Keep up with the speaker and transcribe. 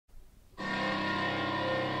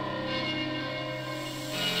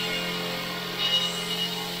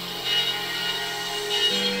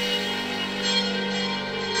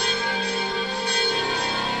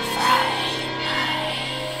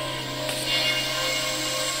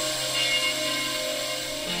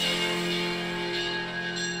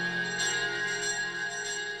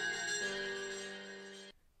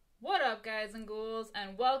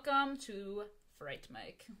and welcome to Fright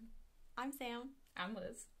Mic. I'm Sam. I'm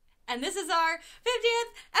Liz. And this is our 50th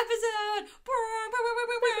episode!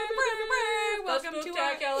 Welcome to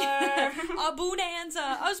a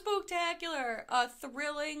bonanza, a spooktacular, a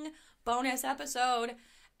thrilling bonus episode.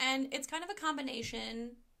 And it's kind of a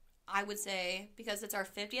combination, I would say, because it's our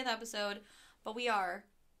 50th episode, but we are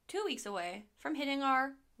 2 weeks away from hitting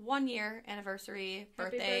our 1 year anniversary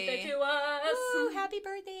birthday. Happy birthday to us! Woo, happy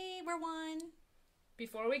birthday, we're one.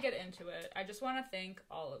 Before we get into it, I just want to thank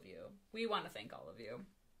all of you. We want to thank all of you.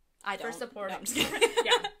 I don't. For supporting. No, I'm just kidding.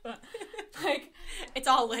 Yeah. But, it's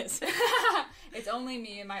all Liz. It's only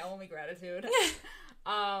me and my only gratitude.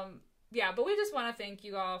 Yeah, but we just want to thank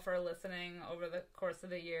you all for listening over the course of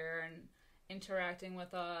the year and interacting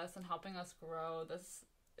with us and helping us grow this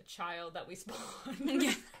child that we spawned.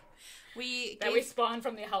 Yeah. We spawned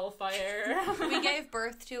from the hellfire. We gave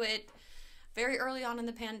birth to it very early on in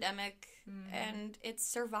the pandemic, and it's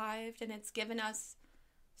survived, and it's given us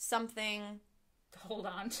something to hold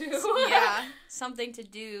on to. Yeah, something to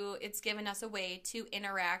do. It's given us a way to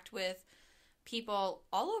interact with people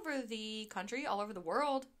all over the country, all over the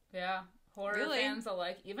world. Yeah, horror fans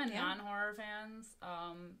alike, even non-horror fans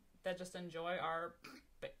that just enjoy our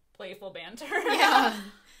playful banter. Yeah,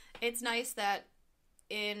 it's nice that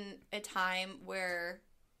in a time where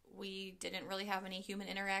we didn't really have any human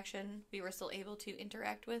interaction, we were still able to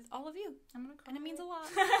interact with all of you. I'm gonna cry. And it means a lot.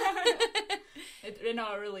 It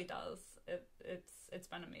really does. It's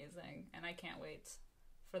been amazing, and I can't wait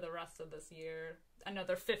for the rest of this year.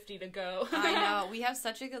 Another 50 to go. I know. We have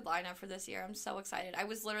such a good lineup for this year. I'm so excited. I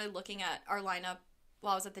was literally looking at our lineup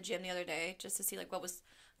while I was at the gym the other day just to see like what was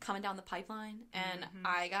coming down the pipeline, and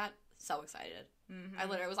I got so excited. I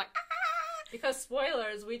literally was like, ah! Because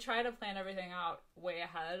spoilers, we try to plan everything out way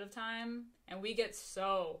ahead of time, and we get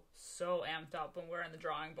so amped up when we're in the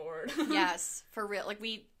drawing board. Yes, for real. Like,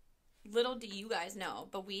 little do you guys know,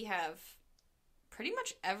 but we have pretty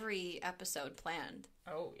much every episode planned.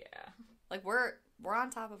 Oh, yeah. Like, we're on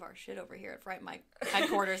top of our shit over here at Fright Mic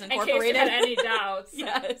Headquarters Incorporated. In case you had any doubts.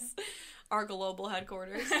 Yes. Our global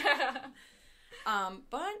headquarters.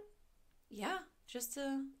 But, yeah, just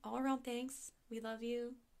all around thanks. We love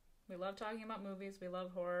you. We love talking about movies. We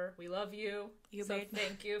love horror. We love you.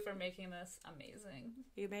 Thank you for making this amazing.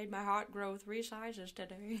 You made my heart grow 3 sizes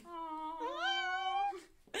today.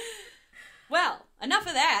 Aww. Well, enough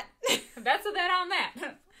of that. That's a that on that.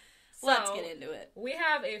 So, let's get into it. We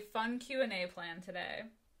have a fun Q&A plan today,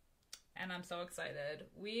 and I'm so excited.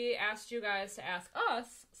 We asked you guys to ask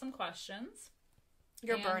us some questions.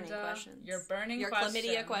 Your burning questions. Your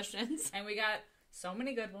chlamydia questions. And we got so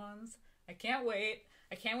many good ones. I can't wait.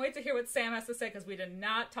 I can't wait to hear what Sam has to say, because we did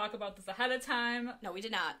not talk about this ahead of time. No, we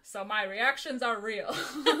did not. So my reactions are real.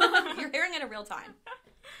 You're hearing it in real time,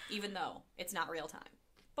 even though it's not real time.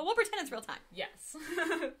 But we'll pretend it's real time. Yes.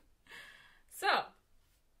 So,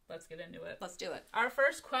 let's get into it. Let's do it. Our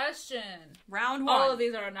first question. Round 1. All of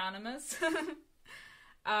these are anonymous.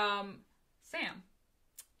 Sam.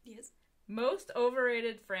 Yes. Most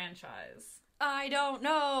overrated franchise. I don't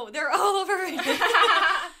know. They're all overrated.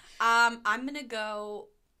 I'm gonna go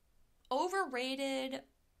overrated.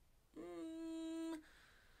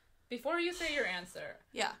 Before you say your answer.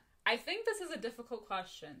 Yeah. I think this is a difficult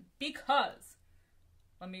question because,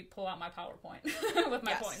 let me pull out my PowerPoint with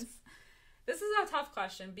my points. This is a tough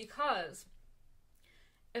question because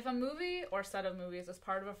if a movie or set of movies is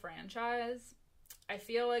part of a franchise, I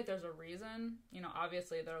feel like there's a reason. You know,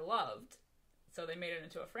 obviously they're loved, so they made it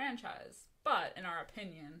into a franchise. But in our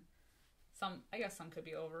opinion, some could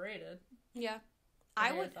be overrated. Yeah.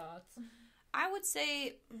 What are your thoughts? I would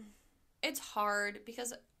say it's hard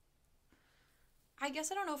because I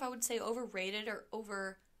guess I don't know if I would say overrated or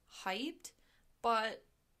overhyped, but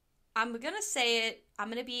I'm going to say it. I'm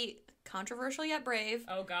going to be controversial yet brave.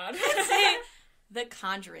 Oh, God. And say the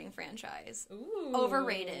Conjuring franchise. Ooh.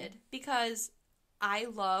 Overrated. Because I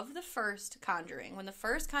love the first Conjuring. When the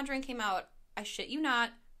first Conjuring came out, I shit you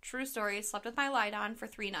not, true story, slept with my light on for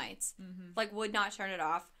 3 nights. Like, would not turn it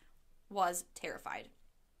off. Was terrified.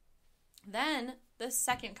 Then, the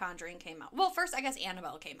second Conjuring came out. Well, first, I guess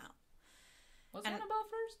Annabelle came out. Was Annabelle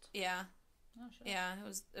first? Yeah. Oh, shit. Yeah, it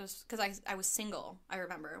was because I was single, I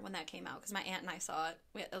remember, when that came out. Because my aunt and I saw it.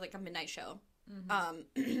 We had, like, a midnight show.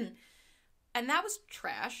 And that was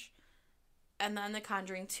trash. And then The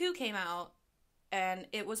Conjuring 2 came out. And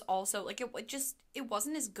it was also, like, it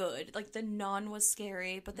wasn't as good. Like, The Nun was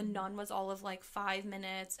scary, but The Nun was all of, like, 5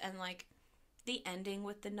 minutes, and, like, the ending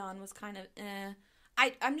with The Nun was kind of,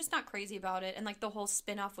 I'm just not crazy about it, and, like, the whole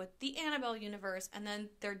spin-off with the Annabelle universe, and then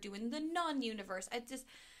they're doing the Nun universe. I just,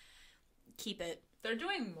 keep it. They're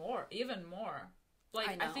doing more, even more.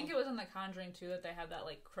 Like, I think it was in The Conjuring, too, that they had that,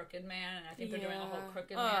 like, crooked man, and I think they're doing the whole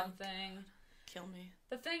crooked man thing. Kill me.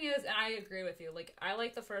 The thing is, and I agree with you, like, I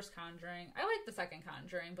like the first Conjuring. I like the second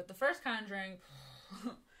Conjuring, but the first Conjuring,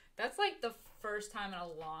 that's, like, the first time in a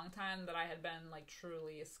long time that I had been, like,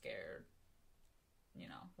 truly scared, you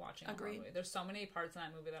know, watching a horror movie. There's so many parts in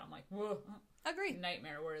that movie that I'm like, whoa. Agreed.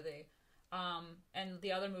 Nightmare-worthy. And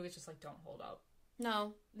the other movies just, like, don't hold up.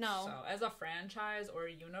 No. So, as a franchise or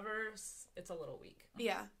a universe, it's a little weak.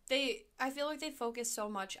 Yeah. I feel like they focus so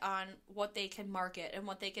much on what they can market and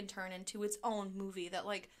what they can turn into its own movie that,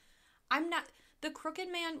 like, The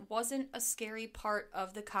Crooked Man wasn't a scary part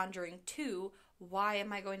of The Conjuring 2. Why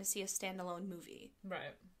am I going to see a standalone movie?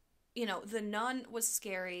 Right. You know, The Nun was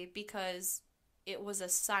scary because it was a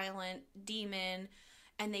silent demon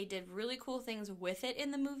and they did really cool things with it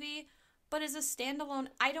in the movie. But as a standalone,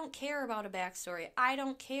 I don't care about a backstory. I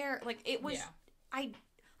don't care. Like, it was... Yeah.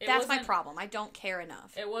 That's my problem. I don't care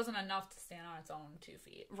enough. It wasn't enough to stand on its own 2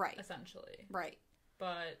 feet. Right. Essentially. Right.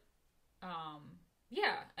 But,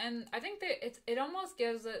 yeah. And I think that it almost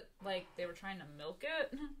gives it, like, they were trying to milk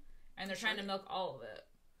it. And they're trying to milk all of it.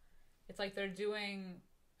 It's like they're giving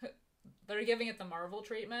it the Marvel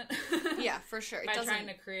treatment. Yeah, for sure. By trying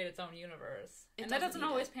to create its own universe. And that doesn't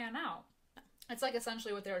always pan out. It's like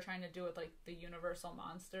essentially what they were trying to do with like the Universal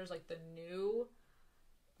monsters, like the new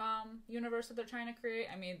universe that they're trying to create.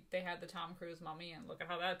 I mean, they had the Tom Cruise Mummy, and look at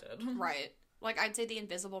how that did. Right. Like, I'd say the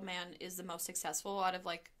Invisible Man is the most successful out of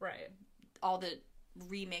like all the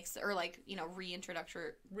remakes or like, you know,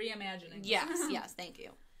 reimagining. Yes, thank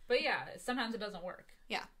you. But yeah, sometimes it doesn't work.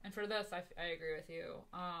 Yeah. And for this, I agree with you.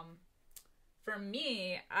 For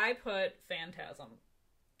me, I put Phantasm.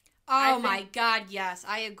 Oh my god, yes,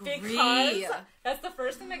 I agree. Because that's the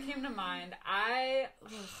first thing that came to mind. I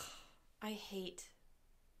hate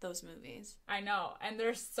those movies. I know, and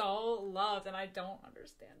they're so loved, and I don't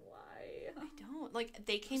understand why. I don't. Like,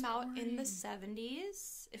 they came out in the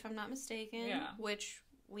 70s, if I'm not mistaken. Yeah. Which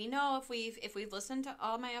we know if we've listened to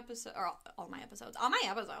all my episodes,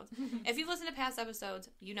 if you've listened to past episodes,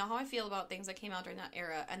 you know how I feel about things that came out during that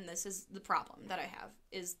era, and this is the problem that I have,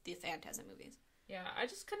 is the Phantasm movies. Yeah, I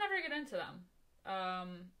just could never get into them.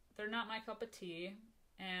 They're not my cup of tea,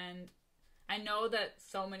 and I know that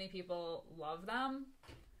so many people love them,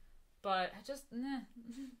 but I just,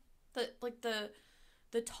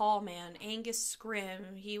 The tall man, Angus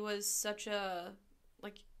Scrimm, he was such a,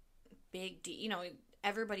 like, you know,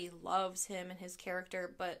 everybody loves him and his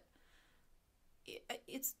character, but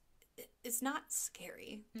it's not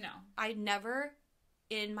scary. No. I never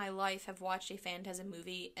in my life have watched a Phantasm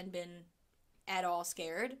movie and been at all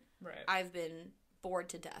scared. Right. I've been bored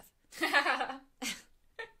to death.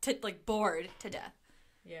 Bored to death.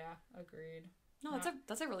 Yeah, agreed. No,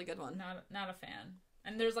 that's a really good one. Not a fan.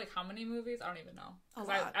 And there's like how many movies? I don't even know. A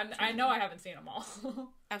lot. I know I haven't seen them all.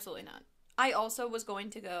 Absolutely not. I also was going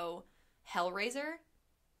to go Hellraiser.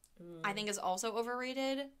 Ooh. I think is also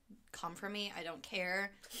overrated. Come for me. I don't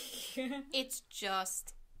care. It's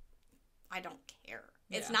just, I don't care.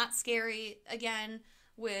 It's not scary. Again,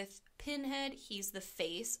 with Pinhead, he's the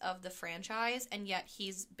face of the franchise, and yet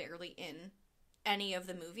he's barely in any of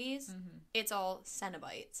the movies. Mm-hmm. It's all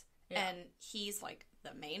Cenobites. Yeah. And he's like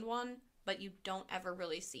the main one, but you don't ever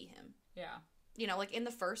really see him. Yeah. You know, like in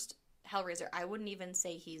the first Hellraiser, I wouldn't even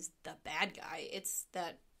say he's the bad guy. It's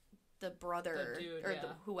that the brother the dude, or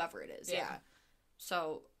whoever it is. Yeah.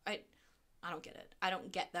 So I don't get it. I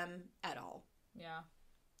don't get them at all. Yeah.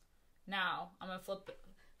 Now I'm gonna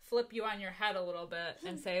flip you on your head a little bit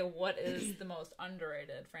and say, what is the most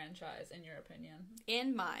underrated franchise in your opinion?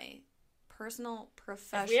 In my personal,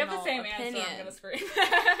 professional if we have the same opinion, answer, I'm gonna scream.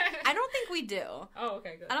 I don't think we do. Oh,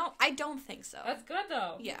 okay, good. I don't think so. That's good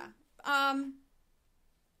though. Yeah. I'm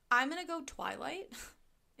gonna go Twilight.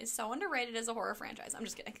 It's so underrated as a horror franchise. I'm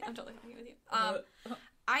just kidding. I'm totally fucking with you.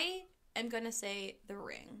 I am gonna say The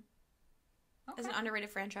Ring is an underrated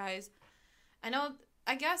franchise.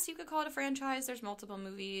 I guess you could call it a franchise. There's multiple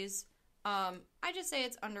movies. I just say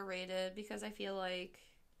it's underrated because I feel like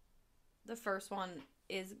the first one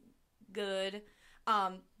is good.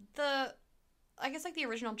 I guess like the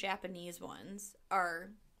original Japanese ones are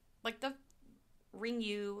like the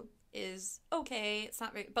Ringu is okay. It's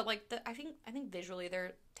not very, but like I think visually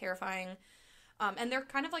they're terrifying, and they're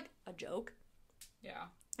kind of like a joke. Yeah.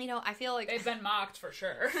 You know, I feel like they've been mocked for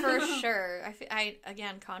sure. For sure. I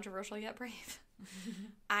again, controversial yet brave.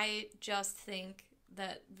 I just think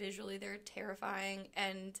that visually they're terrifying,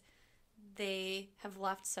 and they have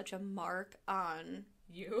left such a mark on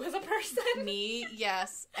you as a person. Me,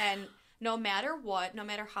 yes. And no matter what, no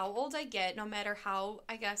matter how old I get, no matter how,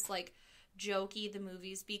 I guess, like, jokey the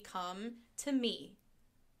movies become, to me,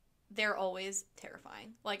 they're always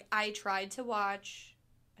terrifying. Like, I tried to watch,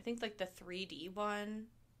 I think, like, the 3D one.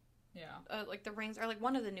 Yeah. Like, the Rings, or, like,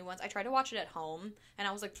 one of the new ones. I tried to watch it at home, and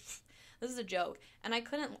I was like, this is a joke. And I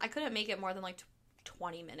couldn't make it more than, like,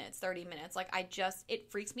 20 minutes, 30 minutes. Like,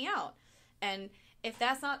 it freaks me out. And if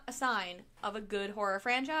that's not a sign of a good horror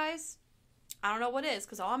franchise, I don't know what is,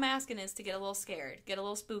 because all I'm asking is to get a little scared, get a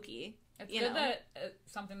little spooky. It's good that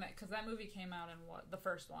something that, because that movie came out in what? The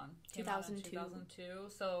first one came 2002. out in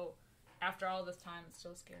 2002, so after all this time, it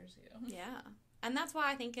still scares you. Yeah. And that's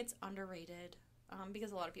why I think it's underrated,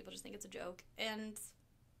 because a lot of people just think it's a joke, and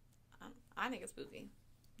I think it's spooky.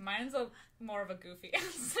 Mine's more of a goofy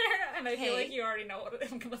answer, and I feel like you already know what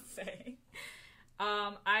I'm going to say.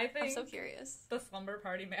 I think... I'm so curious. The Slumber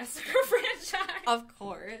Party Massacre franchise. Of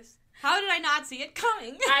course. How did I not see it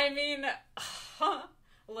coming? I mean,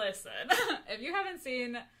 listen. If you haven't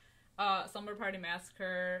seen Slumber Party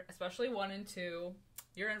Massacre, especially 1 and 2,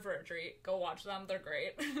 you're in for a treat. Go watch them. They're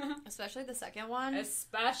great. Especially the second one.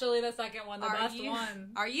 Especially the second one. The best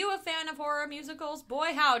one. Are you a fan of horror musicals?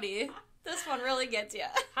 Boy, howdy. This one really gets you.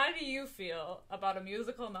 How do you feel about a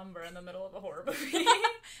musical number in the middle of a horror movie?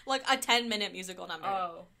 Like a 10-minute musical number.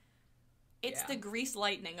 Oh. It's the grease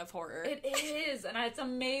lightning of horror. It is, and it's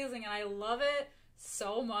amazing, and I love it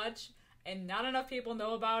so much, and not enough people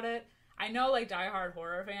know about it. I know, like, diehard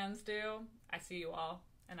horror fans do. I see you all,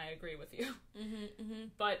 and I agree with you.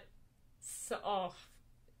 But,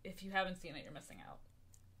 if you haven't seen it, you're missing out.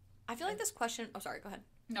 I feel like this question... Oh, sorry, go ahead.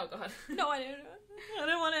 No, go ahead. No, I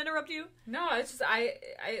didn't want to interrupt you. No, it's just, I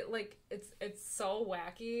like, it's so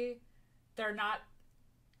wacky. They're not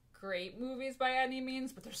great movies by any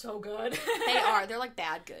means, but they're so good. They are. They're like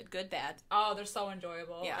bad, good, bad. Oh, they're so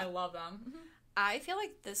enjoyable. Yeah. I love them. I feel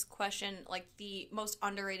like this question, like the most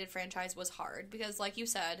underrated franchise, was hard because, like you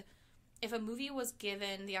said, if a movie was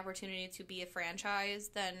given the opportunity to be a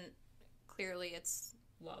franchise, then clearly it's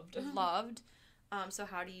loved. So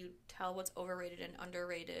how do you tell what's overrated and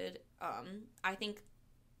underrated? I think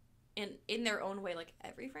in their own way, like,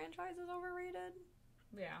 every franchise is overrated.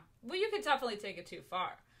 Yeah. Well, you could definitely take it too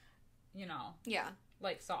far. You know. Yeah.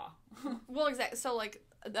 Like Saw. Well, exactly. So, like,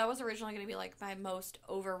 that was originally going to be, like, my most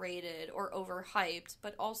overrated or overhyped,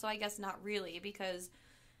 but also, I guess, not really, because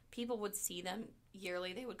people would see them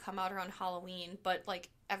yearly. They would come out around Halloween, but, like,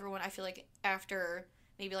 everyone, I feel like, after...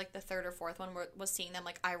 maybe, like, the third or fourth one was seeing them,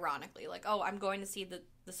 like, ironically. Like, oh, I'm going to see the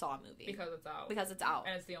Saw movie. Because it's out.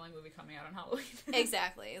 And it's the only movie coming out on Halloween.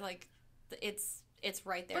 Exactly. Like, it's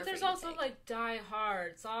right there. But there's also, like,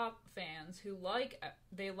 die-hard Saw fans who,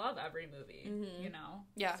 they love every movie, you know?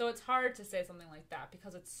 Yeah. So it's hard to say something like that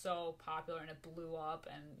because it's so popular and it blew up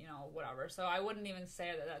and, you know, whatever. So I wouldn't even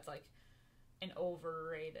say that that's, like, an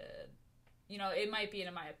overrated... You know, it might be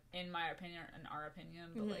in my opinion, in our opinion,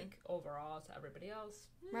 but like overall to everybody else,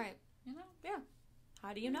 right? You know, yeah.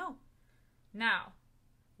 How do you know? Now,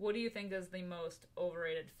 what do you think is the most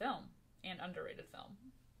overrated film and underrated film?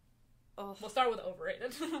 Oh, we'll start with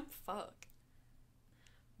overrated. Fuck.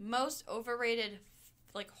 Most overrated,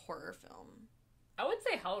 like, horror film. I would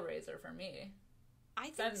say Hellraiser for me. I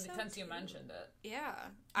think so since too. You mentioned it. Yeah,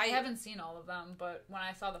 I haven't seen all of them, but when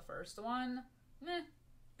I saw the first one, meh.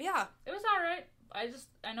 Yeah. It was alright.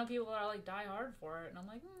 I know people that are, like, die hard for it, and I'm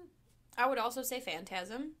like, I would also say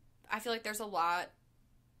Phantasm. I feel like there's a lot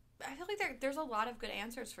of good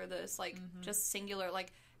answers for this, like, just singular.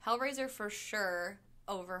 Like, Hellraiser for sure,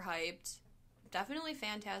 overhyped. Definitely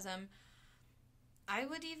Phantasm. I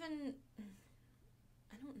would even...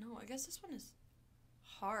 I don't know. I guess this one is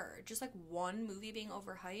hard. Just, like, one movie being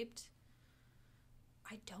overhyped.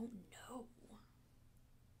 I don't know.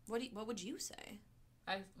 What would you say?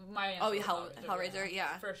 My answer Hellraiser,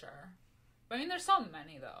 yeah. For sure. But I mean, there's so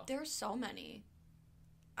many, though. There's so many.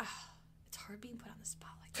 It's hard being put on the spot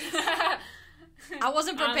like this. I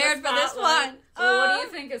wasn't prepared for this one. Well, what do you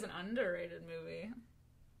think is an underrated movie?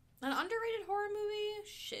 An underrated horror movie?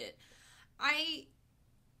 Shit. I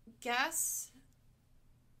guess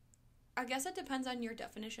it depends on your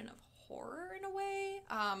definition of horror in a way.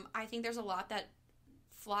 I think there's a lot that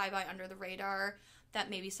fly by under the radar that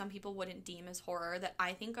maybe some people wouldn't deem as horror that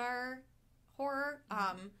I think are horror.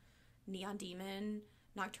 Neon Demon,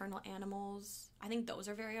 Nocturnal Animals. I think those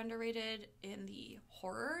are very underrated in the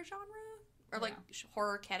horror genre or like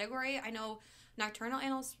horror category. I know Nocturnal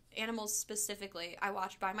Animals specifically I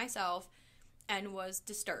watched by myself and was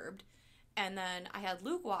disturbed. And then I had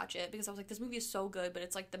Luke watch it because I was like, this movie is so good, but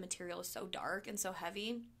it's like the material is so dark and so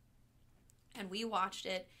heavy. And we watched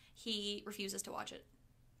it. He refuses to watch it.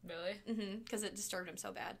 Really? Because it disturbed him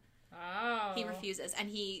so bad. Oh. He refuses. And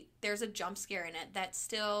there's a jump scare in it that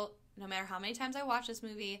still, no matter how many times I watch this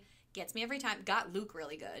movie, gets me every time. Got Luke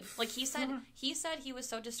really good. Like, he said he was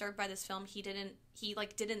so disturbed by this film, he didn't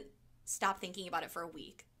stop thinking about it for a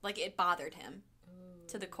week. Like, it bothered him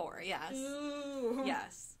to the core. Yes. Ooh.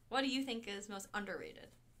 Yes. What do you think is most underrated?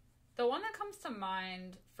 The one that comes to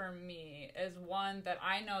mind for me is one that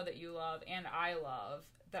I know that you love and I love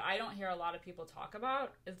that I don't hear a lot of people talk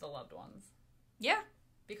about is The Loved Ones. Yeah.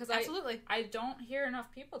 Because absolutely. I don't hear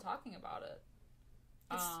enough people talking about it.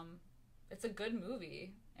 It's a good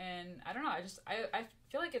movie. And I don't know, I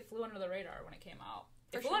feel like it flew under the radar when it came out.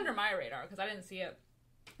 It flew under my radar because I didn't see it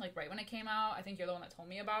like right when it came out. I think you're the one that told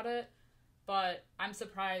me about it. But I'm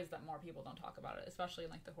surprised that more people don't talk about it, especially in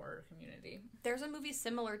like the horror community. There's a movie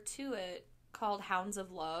similar to it called Hounds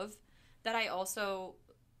of Love that I also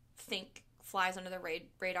think flies under the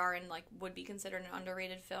radar and like would be considered an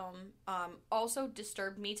underrated film. Also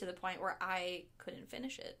disturbed me to the point where I couldn't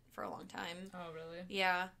finish it for a long time. Oh, really?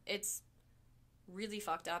 Yeah, it's really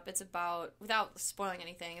fucked up. It's about, without spoiling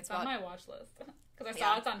anything, it's about, on my watch list because I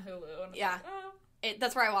saw it's on Hulu. And yeah, like, oh.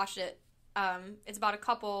 That's where I watched it. It's about a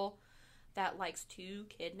couple that likes to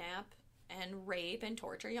kidnap and rape and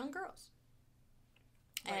torture young girls.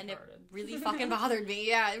 And it really fucking bothered me.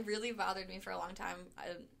 Yeah, it really bothered me for a long time.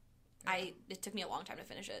 It took me a long time to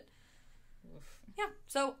finish it. Oof. Yeah,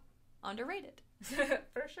 so underrated.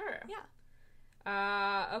 For sure.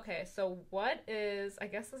 Yeah. Okay, so what is, I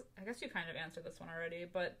guess you kind of answered this one already,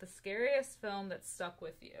 but the scariest film that stuck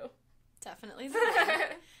with you? Definitely The Ring.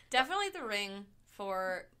 Definitely The Ring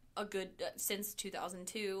for a good, since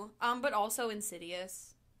 2002. But also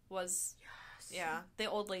Insidious was, yes. Yeah, the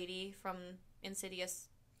old lady from Insidious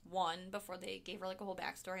 1 before they gave her like a whole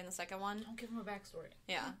backstory in the second one. Don't give him a backstory.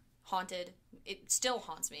 Yeah. Haunted. It still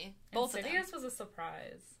haunts me. Both Insidious of them. was a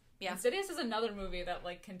surprise. Yeah. Insidious is another movie that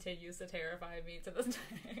like continues to terrify me to this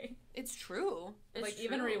day. It's true. It's true.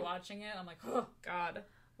 Even rewatching it, I'm like, oh god.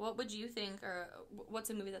 What would you think, or what's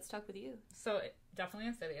a movie that stuck with you? So definitely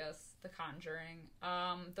Insidious, The Conjuring.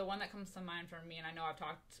 The one that comes to mind for me, and I know I've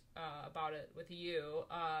talked about it with you,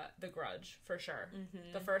 The Grudge for sure.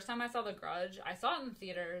 Mm-hmm. The first time I saw The Grudge, I saw it in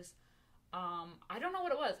theaters. I don't know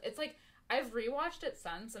what it was. It's like I've rewatched it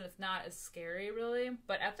since, and it's not as scary really.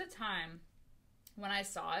 But at the time when I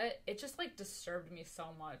saw it, it just like disturbed me so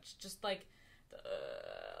much. Just like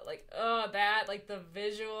the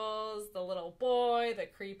visuals, the little boy, the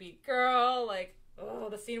creepy girl, like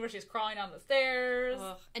the scene where she's crawling down the stairs.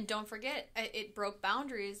 Ugh. And don't forget, it broke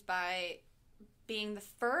boundaries by being the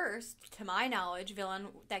first, to my knowledge, villain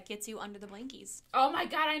that gets you under the blankies. Oh my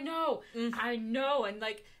god, I know. Mm. I know. And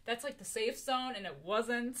like that's like the safe zone, and it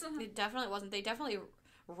wasn't. It definitely wasn't. They definitely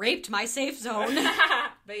raped my safe zone.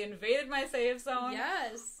 They invaded my safe zone.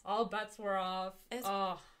 Yes. All bets were off.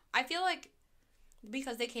 I feel like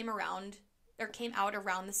because they came out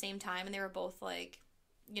around the same time, and they were both like,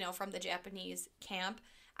 from the Japanese camp,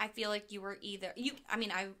 I feel like you were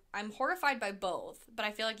I'm horrified by both, but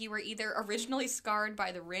I feel like you were either originally scarred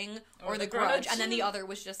by The Ring or The Grudge, and then the other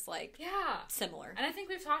was just like, similar. And I think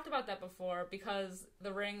we've talked about that before, because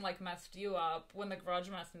The Ring like messed you up when The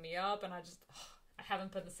Grudge messed me up, and I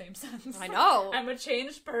haven't been the same since. I know. I'm a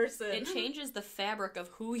changed person. It changes the fabric of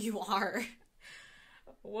who you are.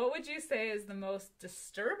 What would you say is the most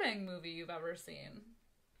disturbing movie you've ever seen?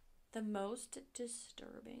 The most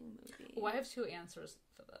disturbing movie? Well, I have two answers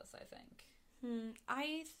for this, I think.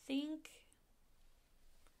 I think...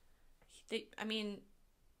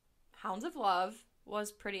 Hounds of Love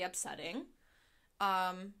was pretty upsetting.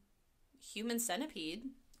 Human Centipede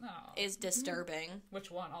is disturbing.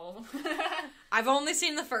 Which one? All of them? I've only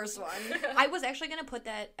seen the first one. I was actually going to put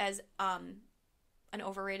that as an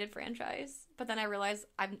overrated franchise, but then I realized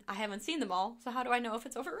I haven't seen them all, so how do I know if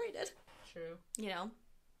it's overrated? True.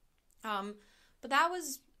 But that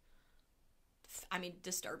was,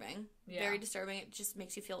 disturbing. Yeah. Very disturbing. It just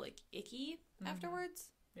makes you feel like icky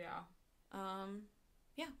afterwards. Yeah.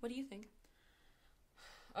 Yeah, what do you think?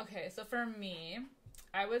 Okay, so for me,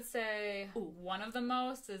 I would say one of the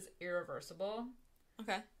most is Irreversible.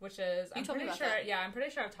 Okay. Which is, I'm pretty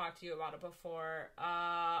sure I've talked to you about it before.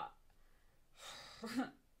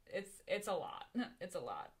 It's a lot. It's a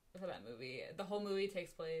lot for that movie. The whole movie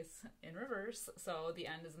takes place in reverse, so the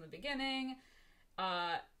end is in the beginning.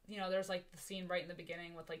 There's like the scene right in the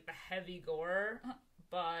beginning with like the heavy gore,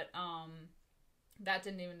 but that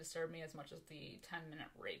didn't even disturb me as much as the 10-minute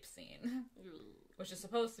rape scene, which is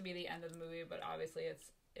supposed to be the end of the movie, but obviously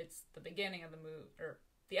it's the beginning of the movie, or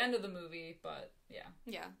the end of the movie, but yeah.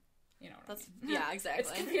 Yeah. You know what I mean. Yeah, exactly.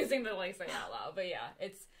 It's confusing to like say out loud, but yeah,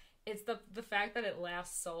 it's the fact that it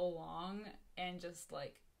lasts so long and just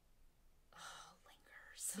like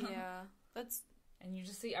lingers. Yeah, and you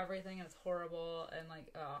just see everything and it's horrible and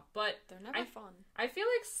like, but they're never fun. I feel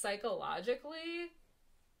like psychologically,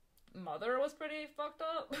 Mother was pretty fucked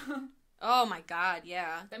up. Oh my god,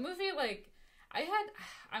 yeah. That movie, like,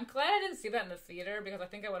 I'm glad I didn't see that in the theater because I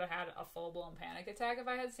think I would have had a full-blown panic attack if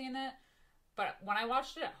I had seen it. But when I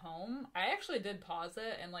watched it at home, I actually did pause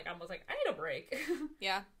it and, like, I was like, I need a break.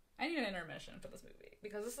 Yeah. I need an intermission for this movie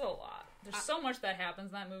because this is a lot. There's so much that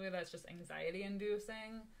happens in that movie that's just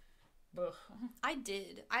anxiety-inducing. Ugh. I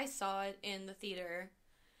did. I saw it in the theater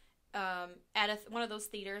at one of those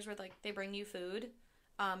theaters where, like, they bring you food.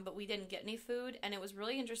 But we didn't get any food, and it was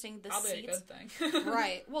really interesting. The Probably seats, a good thing.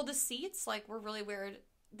 right? Well, the seats like were really weird.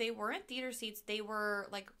 They weren't theater seats; they were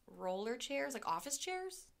like roller chairs, like office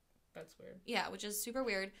chairs. That's weird. Yeah, which is super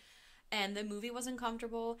weird. And the movie was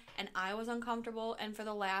uncomfortable, and I was uncomfortable. And for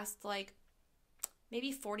the last like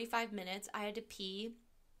maybe 45 minutes, I had to pee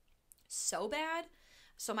so bad,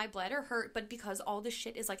 so my bladder hurt. But because all this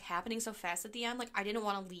shit is like happening so fast at the end, like I didn't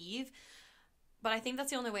want to leave. But I think that's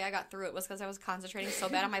the only way I got through it was because I was concentrating so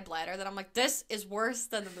bad on my bladder that I'm like, this is worse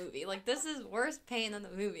than the movie. Like, this is worse pain than the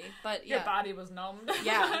movie. But, yeah. Your body was numbed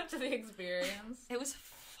yeah. to the experience. It was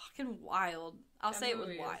fucking wild. I'll say it was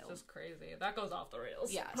wild. It's just crazy. That goes off the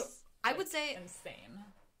rails. Yes. Like, I would say... insane.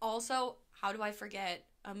 Also, how do I forget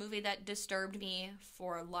a movie that disturbed me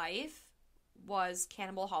for life was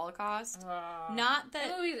Cannibal Holocaust. Not that...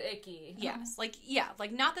 The movie's icky. Yes. Like, yeah.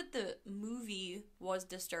 Like, not that the movie was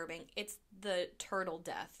disturbing. It's the turtle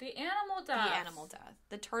death. The animal death. The animal death.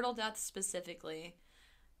 The turtle death specifically.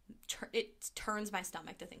 It turns my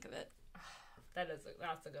stomach to think of it.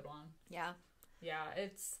 That's a good one. Yeah. Yeah,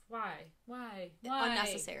 it's... Why?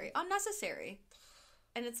 Unnecessary.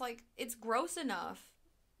 And it's like, it's gross enough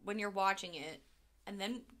when you're watching it, and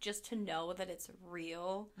then just to know that it's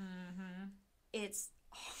real, it's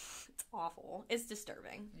awful. It's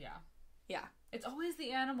disturbing. Yeah. Yeah. It's always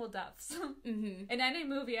the animal deaths. In any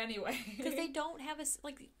movie anyway. Because they don't have a,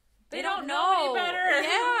 like... They don't know any better.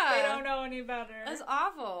 Yeah. They don't know any better. That's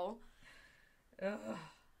awful. Ugh.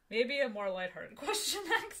 Maybe a more lighthearted question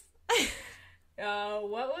next.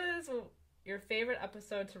 What was your favorite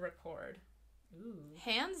episode to record? Ooh.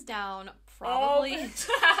 Hands down, probably...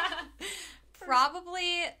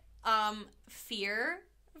 probably, Fear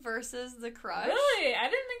versus The Crush. Really? I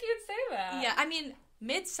didn't think you'd say that. Yeah, I mean...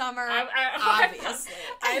 Midsummer, obviously.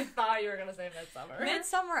 I thought you were going to say Midsummer.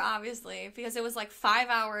 Midsummer, obviously, because it was like 5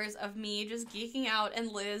 hours of me just geeking out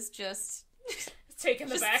and Liz just... taking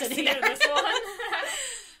the back seat of this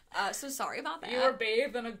one. So sorry about that. You were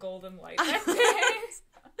bathed in a golden light that day.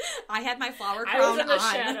 I had my flower crown I was in the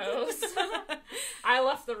on. shadows. I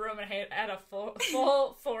left the room and had a full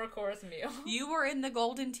 4-course meal. You were in the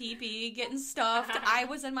golden teepee getting stuffed. I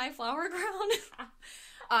was in my flower crown.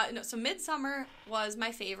 No, so Midsummer was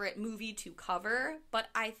my favorite movie to cover, but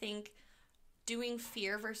I think doing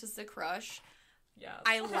Fear versus The Crush, yes.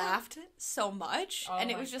 I laughed so much, and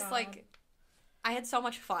it was just God. Like, I had so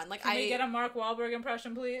much fun. Like, Can we get a Mark Wahlberg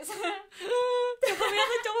impression, please? Don't put me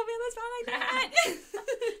on the spot like that.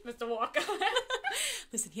 Mr. Walker.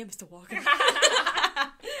 Listen here, Mr. Walker.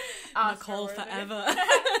 Nicole forever.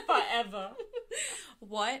 Forever.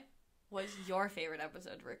 What was your favorite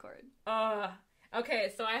episode to record?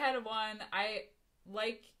 Okay, so I had one. I,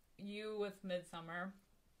 like you with Midsummer,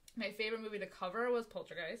 my favorite movie to cover was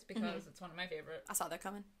Poltergeist because it's one of my favorite. I saw that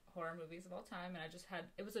coming. Horror movies of all time, and I just had...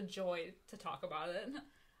 It was a joy to talk about it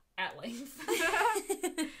at length.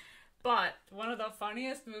 But one of the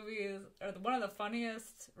funniest movies, or one of the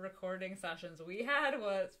funniest recording sessions we had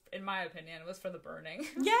was, in my opinion, was for The Burning.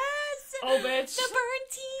 Yes! Oh, bitch. The burn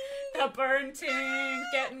team! The burn team!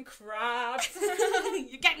 Getting cropped.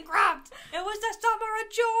 You're getting cropped! It was the summer of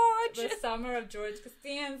George! The summer of George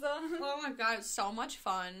Costanza. Oh my god, it was so much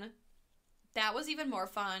fun. That was even more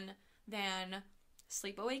fun than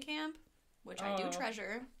Sleepaway Camp, which I do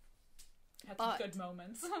treasure. Had some good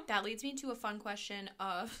moments. That leads me to a fun question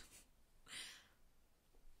of...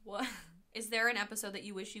 What is there an episode that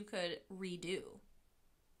you wish you could redo?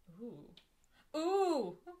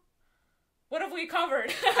 Ooh. What have we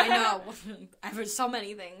covered? I know. I've heard so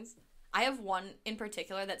many things. I have one in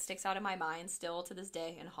particular that sticks out in my mind still to this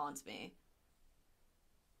day and haunts me.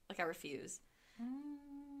 Like, I refuse.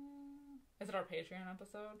 Is it our Patreon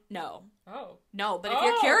episode? No. Oh. No, but if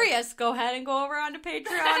you're curious, go ahead and go over onto Patreon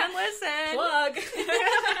and listen. Plug.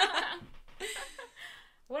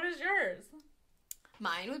 What is yours?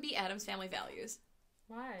 Mine would be Adam's Family Values.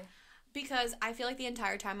 Why? Because I feel like the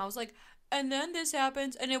entire time I was like, and then this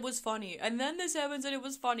happens, and it was funny. And then this happens, and it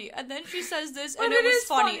was funny. And then she says this, and it was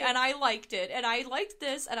funny. And I liked it. And I liked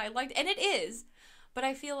this, and I liked... And it is. But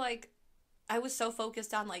I feel like I was so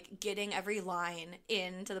focused on, like, getting every line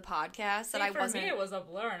into the podcast that See, I wasn't... For me, it was a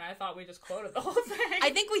blur, and I thought we just quoted the whole thing. I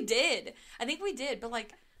think we did, but,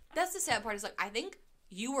 like, that's the sad part is, like, I think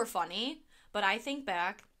you were funny, but I think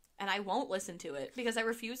back, and I won't listen to it, because I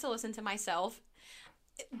refuse to listen to myself.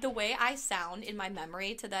 The way I sound in my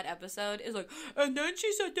memory to that episode is like, and then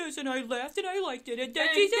she said this, and I laughed, and I liked it, and then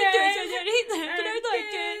she said this, and then he laughed, and I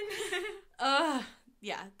liked it.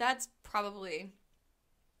 Yeah, that's probably...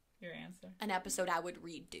 Your answer. An episode I would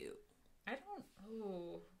redo. I don't...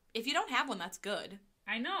 Oh. If you don't have one, that's good.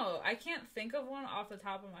 I know. I can't think of one off the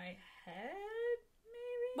top of my head,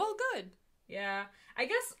 maybe? Well, good. Yeah. I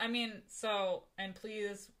guess, I mean, so, and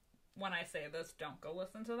please, when I say this, don't go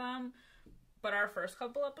listen to them, but our first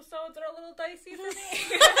couple episodes are a little dicey for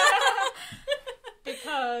me.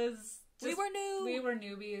 Because... we were new. We were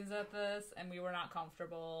newbies at this, and we were not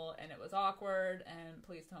comfortable, and it was awkward, and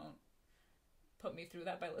please don't put me through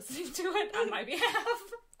that by listening to it on my behalf.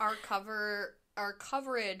 Our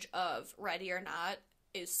coverage of Ready or Not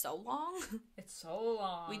is so long. It's so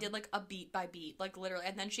long. We did like a beat by beat, like literally,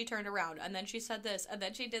 and then she turned around, and then she said this, and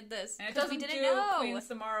then she did this. And it doesn't do Queen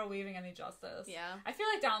Samara weaving any justice. Yeah. I feel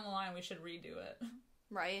like down the line we should redo it.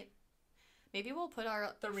 Right. Maybe we'll put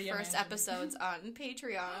our first episodes on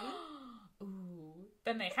Patreon. Ooh.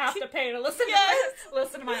 Then they have to pay to listen to this.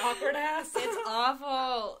 Listen to my awkward ass. It's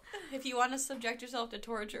awful. If you want to subject yourself to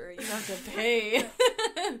torture, you have to pay.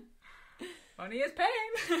 Money is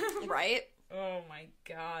pain. Right? Oh my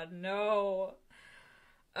god, no.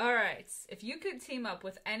 Alright, if you could team up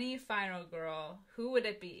with any final girl, who would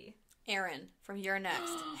it be? Erin from You're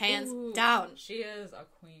Next. Hands down. She is a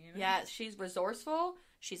queen. Yeah, she's resourceful.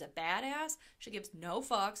 She's a badass. She gives no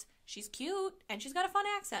fucks. She's cute. And she's got a fun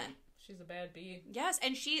accent. She's a bad bee. Yes,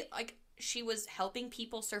 and she was helping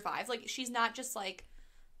people survive. Like, she's not just, like,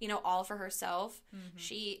 you know, all for herself. Mm-hmm.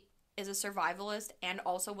 She is a survivalist and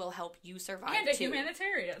also will help you survive, and a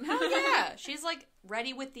humanitarian. Hell yeah. She's, like,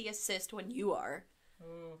 ready with the assist when you are.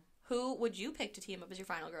 Ooh. Who would you pick to team up as your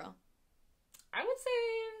final girl? I would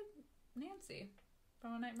say Nancy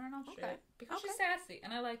from A Nightmare on Elm Street. Okay. Because she's sassy,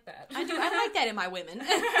 and I like that. I do. I like that in my women.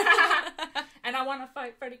 And I want to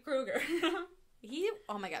fight Freddy Krueger.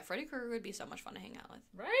 Oh my god, Freddy Krueger would be so much fun to hang out with.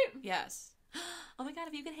 Right? Yes. Oh my god,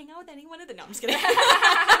 if you could hang out with anyone of the... No, I'm just kidding.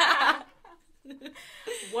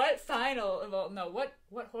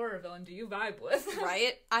 What horror villain do you vibe with?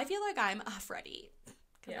 Right? I feel like I'm a Freddy.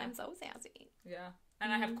 Because I'm so sassy. Yeah.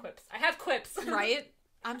 And I have quips. Right?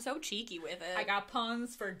 I'm so cheeky with it. I got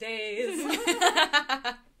puns for days.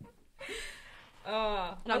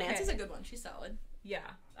 No, Nancy's a good one. She's solid. Yeah.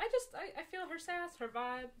 I feel her sass, her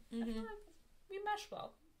vibe. Mm-hmm. I feel like we mesh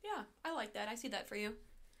well. Yeah, I like that. I see that for you.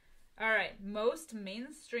 All right, most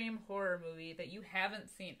mainstream horror movie that you haven't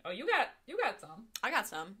seen. Oh, you got some. I got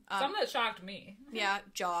some. Some that shocked me. Yeah,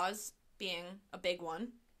 Jaws being a big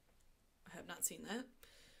one. I have not seen that.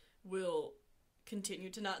 Will continue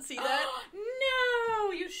to not see that.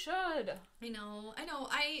 No, you should. I know.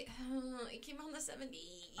 It came out in the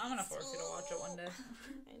 70s. I'm gonna force you to watch it one day.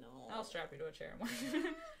 I know. I'll strap you to a chair and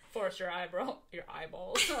force your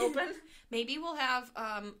eyeballs open. Maybe we'll have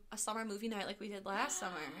a summer movie night like we did last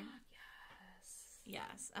summer.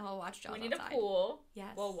 Yes. And we'll watch Jaws outside. We need a pool.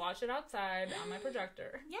 Yes. We'll watch it outside on my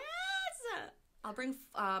projector. Yes! I'll bring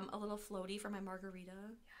a little floaty for my margarita.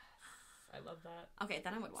 Yes. I love that. Okay,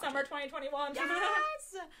 then I would watch Summer it. 2021.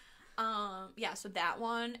 Yes! Yeah, so that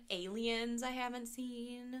one. Aliens I haven't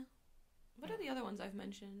seen. What are the other ones I've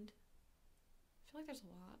mentioned? I feel like there's a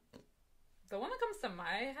lot. The one that comes to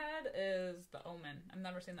my head is The Omen. I've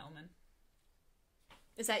never seen The Omen.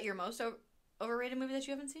 Is that your most overrated movie that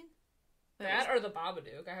you haven't seen? That or The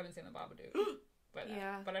Babadook. I haven't seen The Babadook.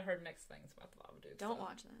 But I've heard mixed things about The Babadook. Don't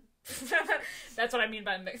watch that. That's what I mean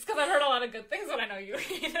by mixed, because I've heard a lot of good things, but I know you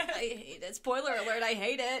hate it. I hate it. Spoiler alert, I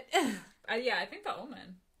hate it. Yeah, I think The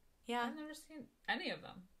Omen. Yeah. I've never seen any of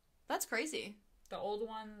them. That's crazy. The old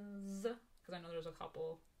ones, because I know there's a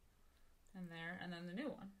couple in there, and then the new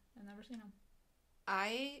one. I've never seen them.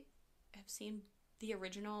 I have seen the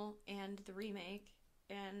original and the remake,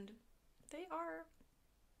 and they are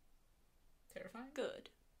terrifying. Good.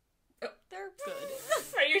 Oh. They're good.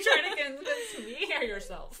 Are you trying to convince me or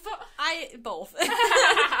yourself? Both.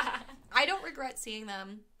 I don't regret seeing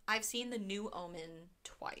them. I've seen the new Omen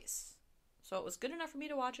twice, so it was good enough for me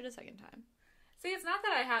to watch it a second time. See, it's not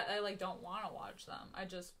that I don't want to watch them. I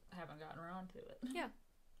just haven't gotten around to it.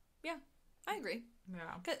 Yeah, I agree.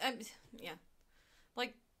 Yeah. Yeah,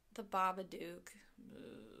 like the Babadook.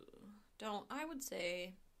 I would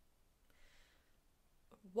say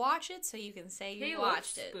watch it so you can say you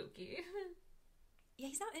watched it. Spooky. Yeah,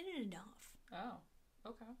 he's not in it enough. Oh.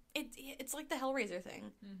 Okay. It's like the Hellraiser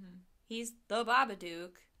thing. Mm-hmm. He's the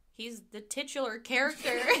Babadook. He's the titular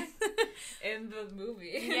character in the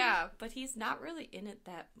movie. Yeah, but he's not really in it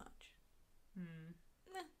that much.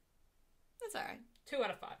 That's all right. 2 out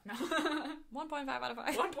of 5. No. 1.5 out of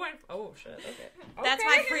 5. 1 point. Oh shit. Okay. That's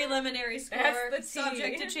my preliminary score. That's the T.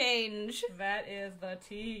 Subject to change. That is the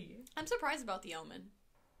T. I'm surprised about The Omen.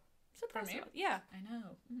 For me? Yeah. I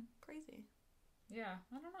know. Crazy. Yeah.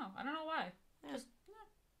 I don't know. I don't know why. Yeah. Just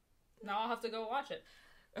now I'll have to go watch it.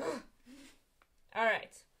 All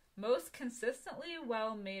right. Most consistently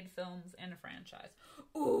well-made films in a franchise.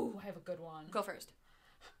 Ooh, I have a good one. Go first.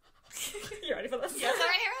 You ready for this? Yes, I'm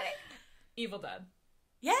ready. Evil Dead.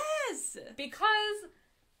 Yes! Because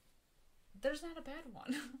there's not a bad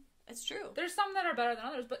one. It's true. There's some that are better than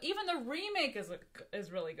others, but even the remake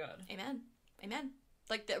is really good. Amen. Amen.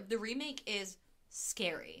 Like, the remake is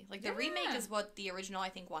scary. Like, the remake is what the original, I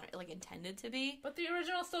think, intended to be. But the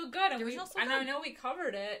original's still good. And I know we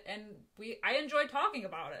covered it, and I enjoyed talking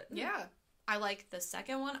about it. Yeah. I like the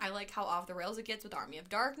second one. I like how off the rails it gets with Army of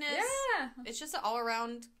Darkness. Yeah. It's just an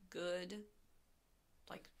all-around good,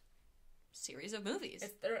 series of movies.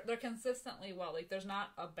 They're consistently well. Like, there's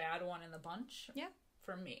not a bad one in the bunch. Yeah.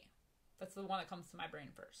 For me. That's the one that comes to my brain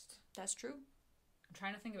first. That's true. I'm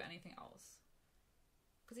trying to think of anything else.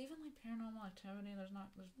 Because even, Paranormal Activity, there's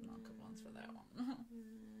not good ones for that one.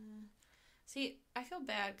 See, I feel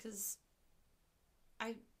bad because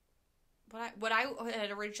what I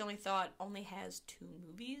had originally thought only has 2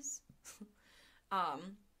 movies. I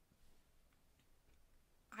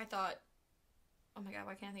thought, oh my god,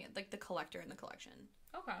 why can't I think of, The Collector and The Collection.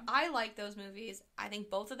 Okay. I like those movies. I think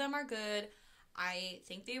both of them are good. I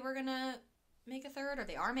think they were gonna make a third, or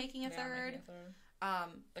they are making a third.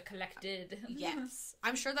 The Collected. Yes.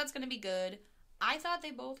 I'm sure that's gonna be good. I thought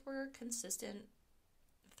they both were consistent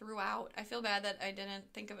throughout. I feel bad that I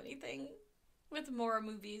didn't think of anything with more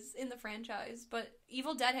movies in the franchise, but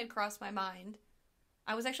Evil Dead had crossed my mind.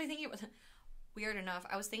 I was actually thinking, weird enough,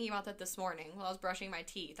 I was thinking about that this morning while I was brushing my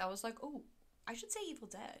teeth. I was like, oh, I should say Evil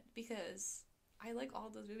Dead, because I like all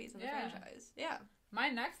those movies in the franchise. Yeah. My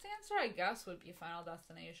next answer, I guess, would be Final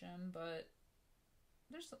Destination, but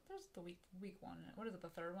there's the week one. What is it, the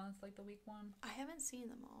third one? It's the week one? I haven't seen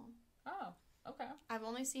them all. Oh, okay. I've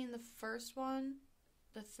only seen the first one,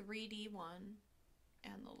 the 3D one,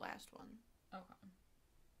 and the last one. Okay.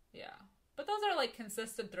 Yeah. But those are,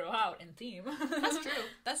 consistent throughout in theme.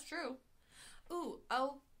 That's true. Ooh,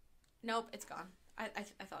 oh. Nope, it's gone. I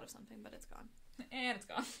thought of something, but it's gone. And it's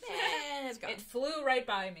gone. And it's gone. It flew right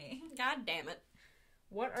by me. God damn it.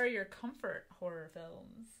 What are your comfort horror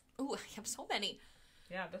films? Ooh, I have so many.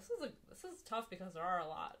 Yeah, this is tough because there are a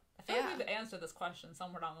lot. I feel like we've answered this question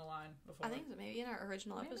somewhere down the line before. I think so, maybe in our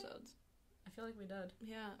original episodes. I feel like we did.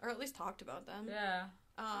 Yeah, or at least talked about them. Yeah.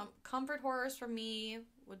 Comfort horrors for me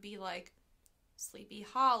would be Sleepy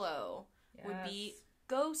Hollow, would be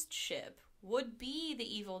Ghost Ship, would be the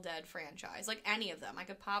Evil Dead franchise, any of them. I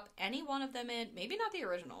could pop any one of them in. Maybe not the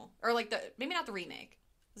original, or maybe not the remake,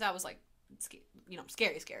 because that was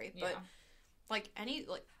scary. But any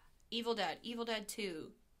Evil Dead, Evil Dead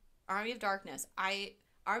 2, Army of Darkness.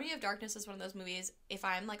 Army of Darkness is one of those movies. If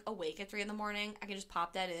I'm awake at 3 a.m, I can just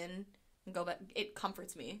pop that in and go back. It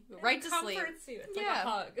comforts me right to sleep. It comforts you. It's like a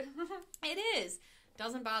hug. It is.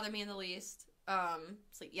 Doesn't bother me in the least.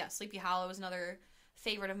 Sleepy Hollow is another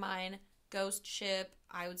favorite of mine. Ghost Ship,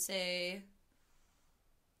 I would say.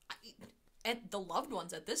 The Loved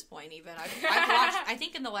Ones at this point, even. I've watched, I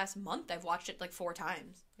think in the last month, I've watched it 4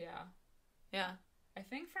 times. Yeah. Yeah. I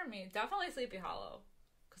think for me, definitely Sleepy Hollow.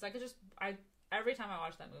 Because every time I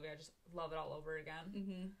watch that movie, I just love it all over again.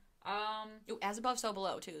 Mm-hmm. As Above, So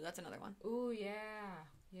Below, too. That's another one. Ooh, yeah.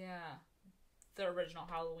 Yeah. The original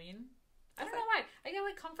Halloween. I don't know why. I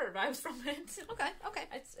get comfort vibes from it. Okay.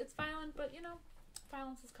 It's violent, but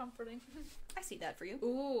violence is comforting. I see that for you.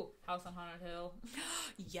 Ooh, House on Haunted Hill.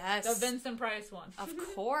 Yes. The Vincent Price one. Of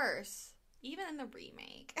course. Even in the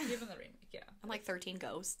remake. Yeah. And 13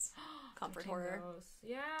 Ghosts. Comfort 13 horror. Ghosts.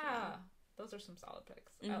 Yeah. Those are some solid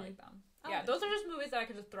picks. Mm-hmm. I like them. Those are just movies that I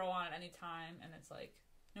could just throw on at any time, and it's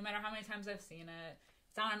no matter how many times I've seen it,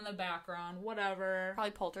 it's on in the background, whatever.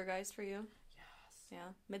 Probably Poltergeist for you.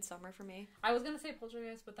 Yeah, Midsummer for me. I was going to say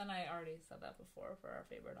Poltergeist, but then I already said that before for our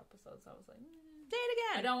favorite episodes. I was like, say it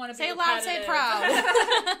again. I don't want to say it loud, say it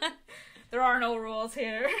proud. There are no rules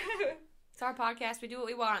here. It's our podcast. We do what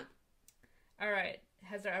we want. All right.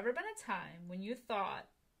 Has there ever been a time when you thought,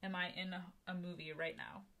 am I in a movie right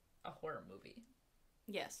now? A horror movie?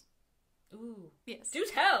 Yes. Ooh. Yes. Do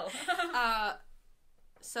tell.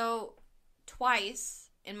 So,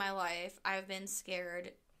 twice in my life, I've been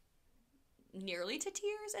scared nearly to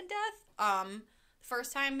tears and death.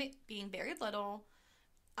 First time being very little,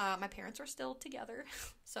 my parents were still together,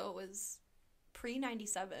 so it was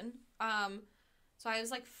pre-97. So I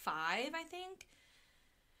was like 5, I think,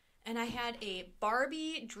 and I had a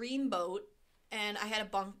Barbie dreamboat, and I had a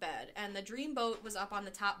bunk bed, and the dreamboat was up on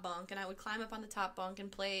the top bunk, and I would climb up on the top bunk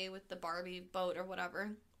and play with the Barbie boat or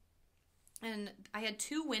whatever. And I had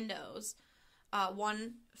 2 windows,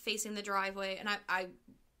 one facing the driveway, and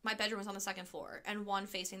my bedroom was on the second floor, and one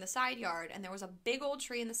facing the side yard, and there was a big old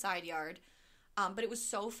tree in the side yard, but it was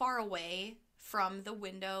so far away from the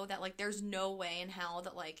window that, like, there's no way in hell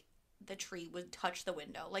that, like, the tree would touch the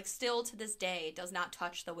window. Like, still to this day, it does not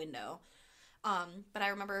touch the window. But I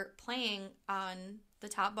remember playing on the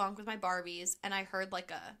top bunk with my Barbies, and I heard,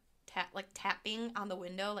 like, tapping on the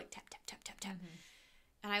window, like, tap, tap, tap, tap, tap. Mm-hmm.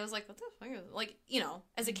 And I was like, what the fuck is it? Like, you know,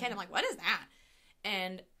 as a kid, I'm like, what is that?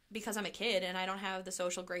 And because I'm a kid and I don't have the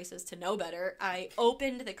social graces to know better, I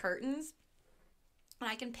opened the curtains, and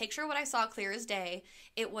I can picture what I saw clear as day.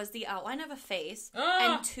 It was the outline of a face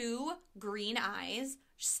and 2 green eyes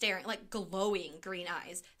staring, like glowing green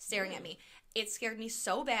eyes staring at me. It scared me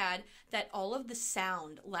so bad that all of the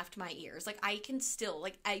sound left my ears. Like, I can still,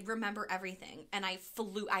 like, I remember everything. And I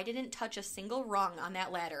flew. I didn't touch a single rung on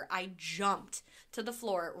that ladder. I jumped to the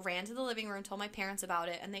floor, ran to the living room, told my parents about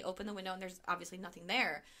it, and they opened the window, and there's obviously nothing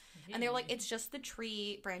there. And they were like, it's just the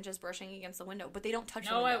tree branches brushing against the window. But they don't touch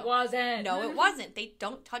the window. No, it wasn't. No, it wasn't. They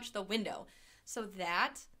don't touch the window. So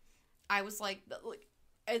that, I was like,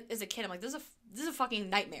 as a kid, I'm like, this is a fucking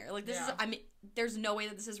nightmare. Like, this is, I mean, there's no way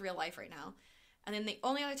that this is real life right now. And then the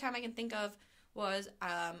only other time I can think of was,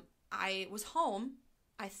 I was home.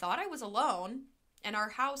 I thought I was alone, and our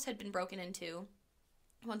house had been broken into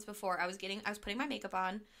once before. I was putting my makeup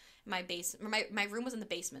on. My room was in the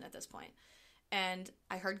basement at this point. And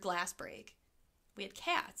I heard glass break. We had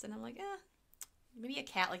cats, and I'm like, maybe a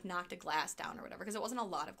cat, like, knocked a glass down or whatever, because it wasn't a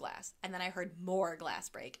lot of glass. And then I heard more glass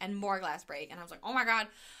break, and more glass break, and I was like, oh my god,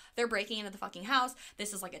 they're breaking into the fucking house.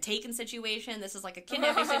 This is like a taken situation. This is like a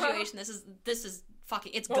kidnapping situation. This is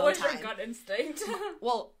fucking, it's go time. What was your gut instinct?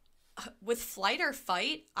 Well, with flight or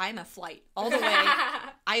fight, I'm a flight all the way.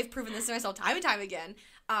 I have proven this to myself time and time again.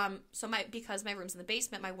 So because my room's in the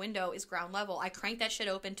basement, my window is ground level. I cranked that shit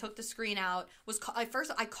open, took the screen out. At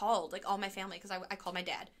first I called, like, all my family, because I called my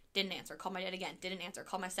dad, didn't answer. Called my dad again, didn't answer.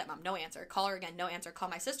 Called my stepmom, no answer. Call her again, no answer. Call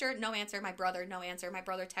my sister, no answer. My brother, no answer. My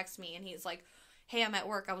brother texts me, and he's like, hey, I'm at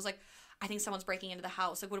work. I was like, I think someone's breaking into the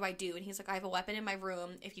house. Like, what do I do? And he's like, I have a weapon in my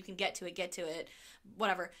room. If you can get to it,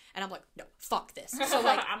 whatever. And I'm like, no, fuck this. So,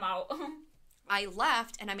 like, I'm out. I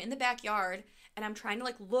left, and I'm in the backyard, and I'm trying to,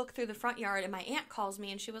 like, look through the front yard, and my aunt calls me,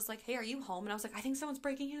 and she was like, hey, are you home? And I was like, I think someone's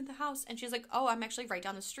breaking into the house. And she's like, oh, I'm actually right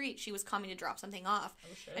down the street. She was coming to drop something off.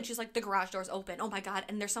 Oh, shit. And she's like, the garage door's open. Oh, my God.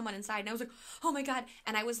 And there's someone inside. And I was like, oh, my God.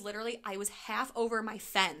 And I was half over my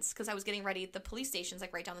fence, because I was getting ready. The police station's,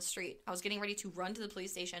 like, right down the street. I was getting ready to run to the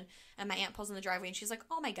police station, and my aunt pulls in the driveway, and she's like,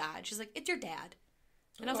 oh, my God. She's like, it's your dad.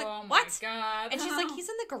 And I was like, what? Oh, my God. And she's like, he's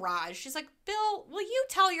in the garage. She's like, Bill, will you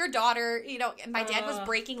tell your daughter, you know, and my dad was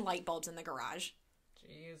breaking light bulbs in the garage.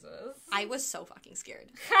 Jesus. I was so fucking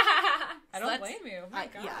scared. I don't blame you. My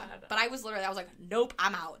God. Yeah. But I was like, nope,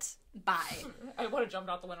 I'm out. Bye. I would have jumped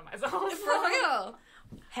out the window myself. For real.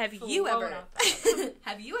 Have you ever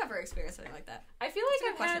experienced something like that? I feel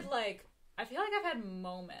like I've had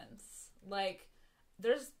moments. Like,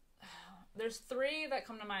 there's 3 that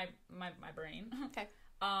come to my brain. Okay.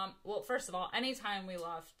 Well, first of all, anytime we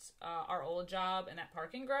left our old job in that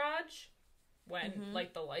parking garage, when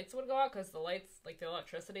like the lights would go out, because the lights, like, the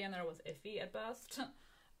electricity in there was iffy at best.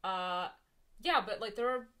 Yeah, but, like,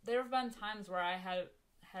 there have been times where I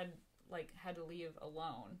had to leave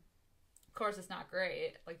alone. Of course, it's not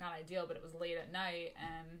great, like, not ideal, but it was late at night,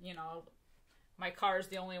 and, you know, my car's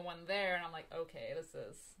the only one there, and I'm like, okay, this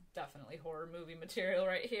is definitely horror movie material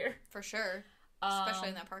right here. For sure. Especially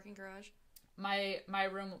in that parking garage. My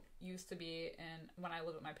room used to be when I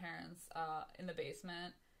lived with my parents, in the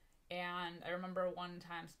basement. And I remember one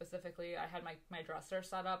time specifically, I had my dresser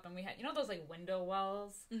set up, and we had, you know, those, like, window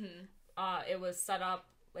wells? Mm-hmm. It was set up,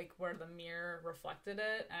 like, where the mirror reflected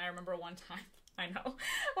it. And I remember one time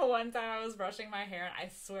I was brushing my hair, and I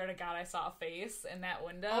swear to God, I saw a face in that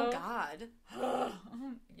window. Oh, God.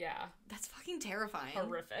 Yeah. That's fucking terrifying.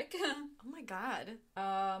 Horrific. Oh, my God.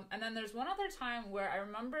 And then there's one other time where I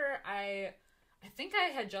remember I think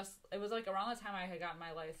it was, like, around the time I had gotten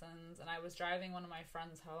my license, and I was driving one of my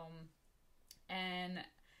friends home, and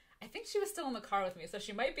I think she was still in the car with me, so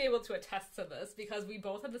she might be able to attest to this, because we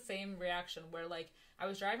both had the same reaction, where, like, I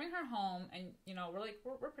was driving her home, and, you know,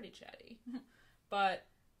 we're pretty chatty, but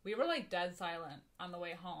we were like dead silent on the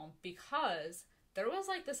way home because there was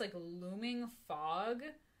like this like looming fog.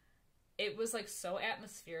 It was like so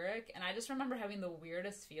atmospheric, and I just remember having the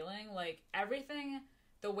weirdest feeling. Like everything,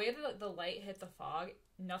 the way that the light hit the fog,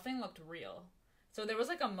 nothing looked real. So there was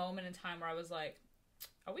like a moment in time where I was like,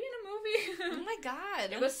 are we in a movie? Oh my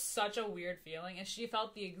god. It was such a weird feeling, and she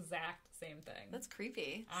felt the exact same thing. That's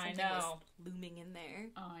creepy. I Something know. was looming in there.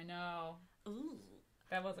 I know. Ooh.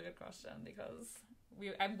 That was a good question because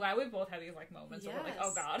I'm glad we both had these like moments where we're like,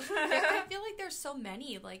 oh god. I feel like there's so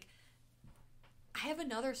many. Like, I have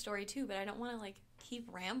another story too, but I don't want to like keep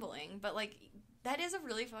rambling. But like, that is a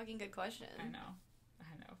really fucking good question. I know.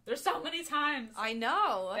 There's so many times. I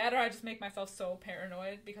know. That or I just make myself so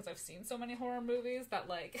paranoid because I've seen so many horror movies that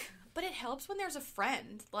like. But it helps when there's a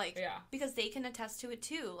friend, like, yeah, because they can attest to it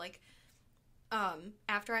too. Like,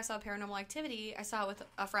 after I saw Paranormal Activity, I saw it with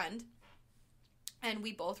a friend, and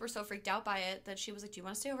we both were so freaked out by it that she was like, "Do you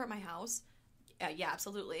want to stay over at my house?" Yeah,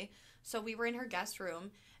 absolutely. So we were in her guest room,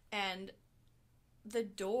 and the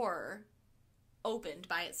door opened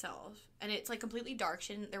by itself, and it's like completely dark.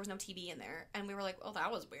 There was no TV in there, and we were like, "Oh,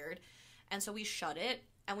 that was weird." And so we shut it,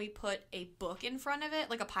 and we put a book in front of it,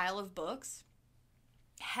 like a pile of books,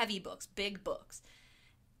 heavy books, big books.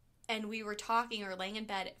 And we were talking or laying in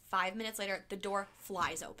bed. 5 minutes later, the door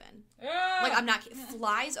flies open. Like, I'm not kidding.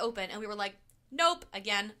 Flies open, and we were like, "Nope."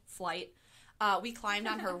 Again, flight. We climbed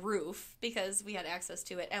on her roof because we had access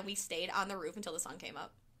to it, and we stayed on the roof until the sun came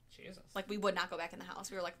up. Jesus. Like, we would not go back in the house.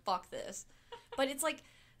 We were like, "Fuck this." But it's like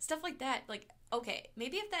stuff like that. Like, okay,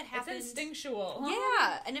 maybe if that happened, it's instinctual.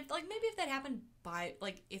 Yeah, and if like maybe if that happened by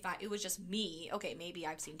like it was just me. Okay, maybe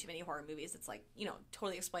I've seen too many horror movies. It's like, you know,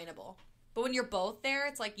 totally explainable. But when you're both there,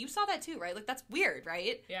 it's like you saw that too, right? Like that's weird,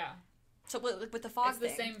 right? Yeah. So with the fog it's the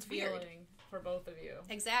thing, same it's feeling weird. For both of you.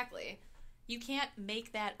 Exactly. You can't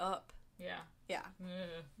make that up. Yeah. Yeah.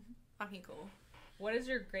 Ugh. Fucking cool. What is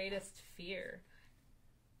your greatest fear?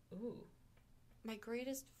 Ooh. My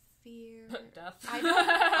greatest fear. Death.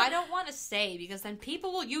 I don't want to say because then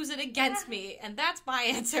people will use it against me, and that's my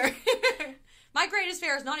answer. My greatest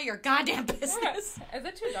fear is none of your goddamn business. Is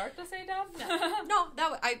it too dark to say death? No,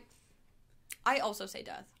 I also say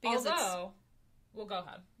death because well, go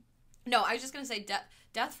ahead. No, I was just gonna say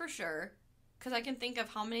death for sure. Because I can think of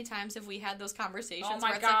how many times have we had those conversations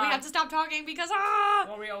where it's like we have to stop talking because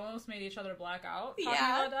Well, we almost made each other black out talking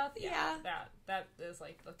yeah, about death. Yeah. That is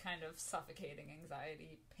like the kind of suffocating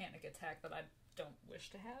anxiety, panic attack that I don't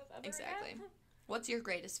wish to have ever Exactly. again. What's your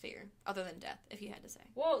greatest fear other than death, if you had to say?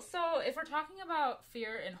 Well, so if we're talking about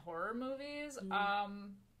fear in horror movies,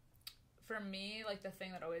 for me, like the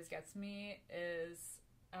thing that always gets me is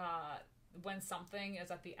when something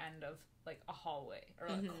is at the end of like a hallway or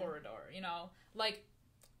a corridor, you know, like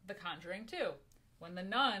The Conjuring 2, when the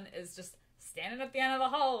nun is just standing at the end of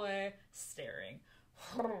the hallway staring.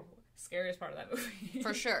 Scariest part of that movie.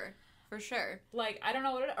 For sure. Like, I don't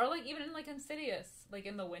know what or like even in like Insidious, like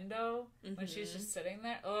in the window when she's just sitting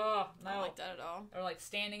there. Oh, no. I don't like that at all. Or like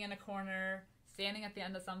standing in a corner, standing at the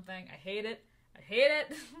end of something. I hate it.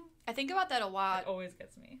 I think about that a lot. It always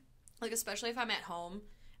gets me. Like, especially if I'm at home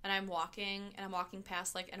and I'm walking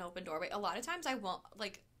past like an open doorway. A lot of times I won't,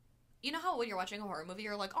 like, you know how when you're watching a horror movie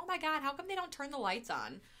you're like, "Oh my god, how come they don't turn the lights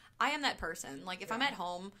on?" I am that person. Like, if I'm at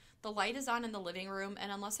home, the light is on in the living room,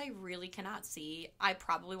 and unless I really cannot see, I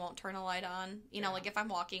probably won't turn a light on. You know, like if I'm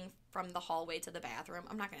walking from the hallway to the bathroom,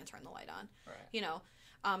 I'm not going to turn the light on. Right. You know,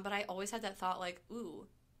 but I always had that thought, like, ooh,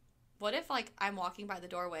 what if like I'm walking by the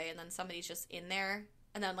doorway and then somebody's just in there,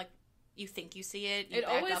 and then like you think you see it. It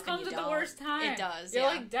always comes at the worst time. It does. You're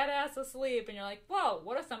like dead ass asleep, and you're like, "Whoa,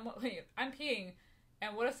 what if I'm peeing,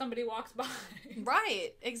 and what if somebody walks by?"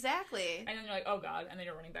 Right. Exactly. And then you're like, "Oh god," and then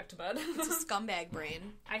you're running back to bed. It's a scumbag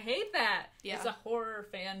brain. I hate that. Yeah. It's a horror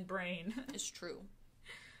fan brain. It's true.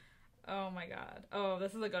 Oh my god. Oh,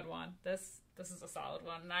 this is a good one. This is a solid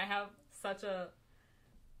one, and I have such a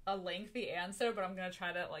lengthy answer, but I'm gonna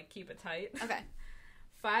try to like keep it tight. Okay.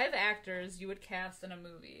 5 actors you would cast in a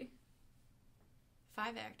movie.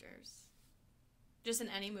 5 actors. Just in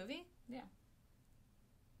any movie? Yeah.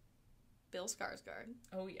 Bill Skarsgård.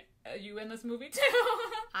 Oh yeah. Are you in this movie too?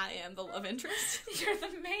 I am the love interest. You're the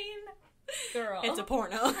main girl. It's a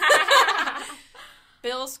porno.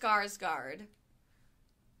 Bill Skarsgård.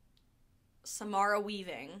 Samara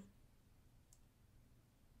Weaving.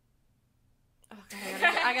 Oh god,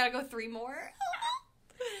 I gotta go 3 more.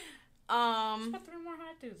 Just put 3 more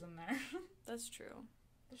hot dudes in there. That's true.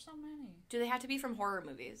 There's so many. Do they have to be from horror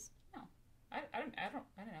movies? No. I didn't ask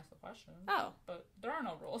the question. Oh. But there are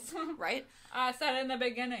no rules. Right? I said it in the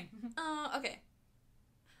beginning. Okay.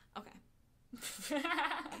 Okay.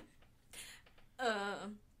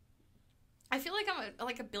 I feel like I'm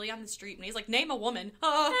like a Billy on the Street, and he's like, name a woman. Name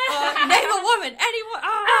a woman. Anyone.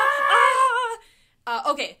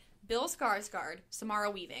 Okay. Bill Skarsgård,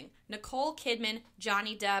 Samara Weaving, Nicole Kidman,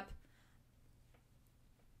 Johnny Depp.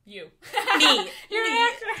 You. Me. You're Me.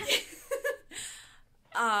 an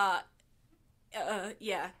actor.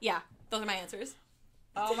 Yeah. Those are my answers.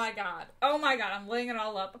 Oh my god. I'm laying it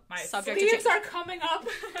all up. My Subject sleeves are coming up.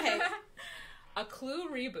 Okay. A Clue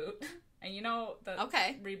reboot. And you know that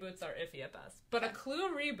reboots are iffy at best. But a Clue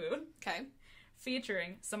reboot. Okay.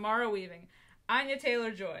 Featuring Samara Weaving, Anya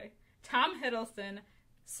Taylor-Joy, Tom Hiddleston,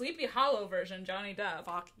 Sleepy Hollow version, Johnny Depp.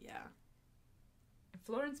 Fuck yeah. And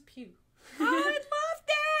Florence Pugh. I love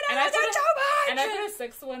that! And I love that so much! And I put a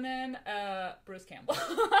sixth one in, Bruce Campbell.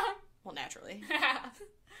 Well, naturally.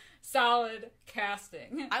 Solid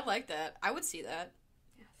casting. I like that. I would see that.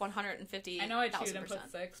 150. I know I cheated and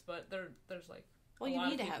put 6, but there's like. Well, you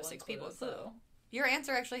need to have 6 people in Clue. So. Your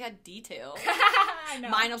answer actually had detail. I know.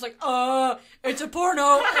 Mine, I was like, it's a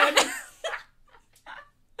porno.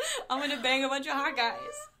 I'm gonna bang a bunch of hot guys.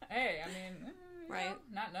 Hey, I mean, right?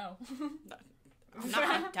 No.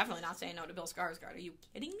 I'm definitely not saying no to Bill Skarsgård. Are you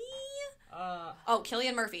kidding me?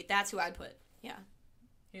 Cillian Murphy. That's who I'd put. Yeah.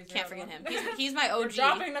 Can't forget him. He's my OG. We're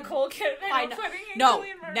dropping Nicole Kidman. I know. No,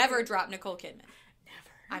 never drop Nicole Kidman.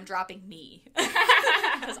 I'm dropping me.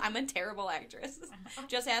 Because I'm a terrible actress.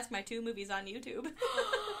 Just ask my 2 movies on YouTube.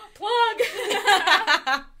 Plug!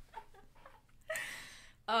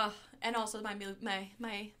 And also my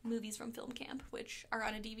movies from film camp, which are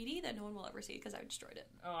on a DVD that no one will ever see because I destroyed it.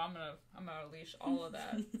 Oh, I'm gonna unleash all of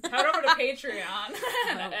that. Head over to Patreon.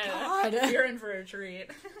 Oh, God. You're in for a treat.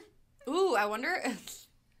 Ooh, I wonder if...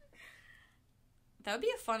 That would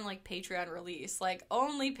be a fun, like, Patreon release. Like,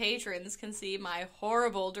 only patrons can see my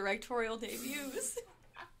horrible directorial debuts.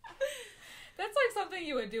 That's like something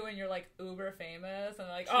you would do when you're, like, uber famous and,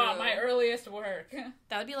 like, oh, my earliest work.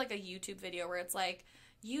 That would be like a YouTube video where it's like,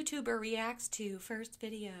 YouTuber reacts to first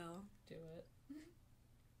video. Do it.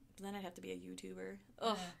 Then I'd have to be a YouTuber.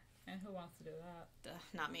 Ugh. And who wants to do that?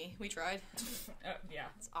 Not me. We tried. Yeah.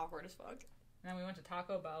 It's awkward as fuck. And then we went to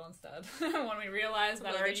Taco Bell instead when we realized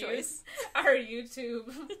that really our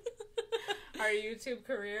YouTube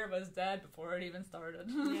career was dead before it even started.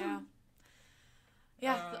 Yeah.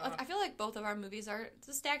 Yeah, I feel like both of our movies are it's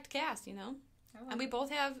a stacked cast, you know? And we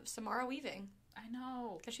both have Samara Weaving. I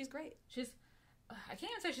know. Because she's great. I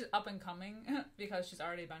can't even say she's up and coming because she's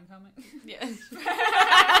already been coming. Yeah.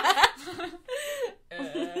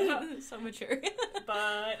 So mature.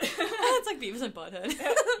 But it's like Beavis and Butthead.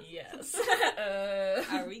 Yes.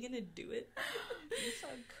 Are we gonna do it? She's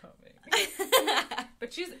coming.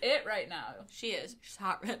 But she's it right now. She is. She's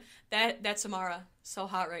hot. That's Samara. So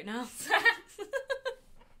hot right now.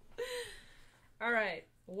 All right.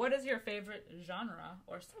 What is your favorite genre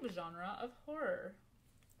or subgenre of horror?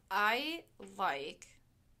 I like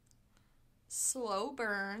slow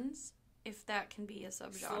burns, if that can be a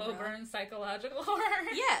subgenre. Slow burn psychological horror?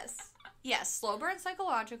 Yes, slow burn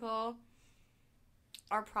psychological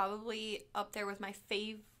are probably up there with my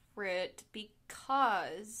favorite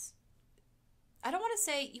because I don't want to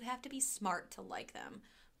say you have to be smart to like them,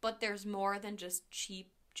 but there's more than just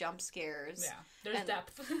cheap jump scares. Yeah, there's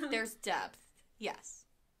depth. There's depth. Yes.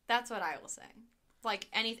 That's what I will say. Like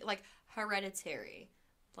Hereditary.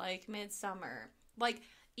 Like Midsummer. Like,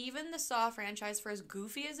 even the Saw franchise, for as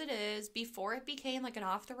goofy as it is, before it became, like, an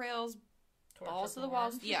off-the-rails, balls to the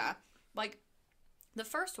walls. Yeah. Like, the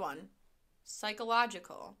first one,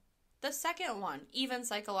 psychological. The second one, even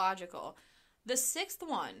psychological. The sixth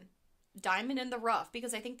one, Diamond in the Rough,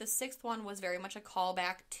 because I think the sixth one was very much a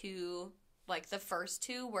callback to, like, the first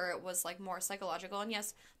 2, where it was, like, more psychological. And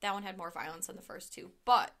yes, that one had more violence than the first 2.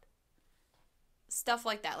 But, stuff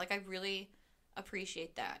like that. Like, I really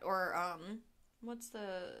appreciate that. Or what's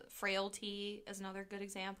the Frailty is another good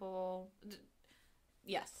example.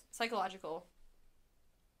 Yes, psychological.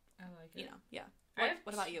 I like it. You know, yeah.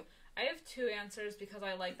 What about you? I have 2 answers because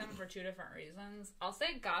I like them for 2 different reasons. I'll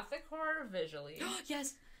say gothic horror visually.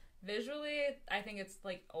 Yes. Visually, I think it's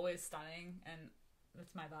like always stunning and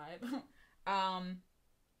it's my vibe.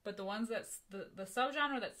 But the ones the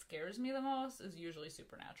subgenre that scares me the most is usually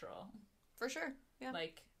supernatural. For sure. Yeah.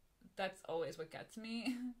 Like, that's always what gets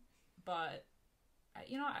me. But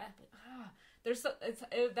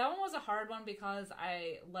that one was a hard one because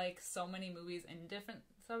I like so many movies in different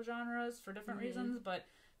subgenres for different reasons, but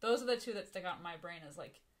those are the 2 that stick out in my brain as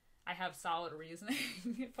like I have solid reasoning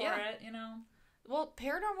for it, you know? Well,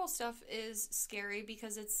 paranormal stuff is scary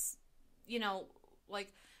because it's, you know,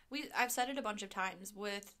 like I've said it a bunch of times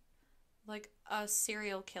with like a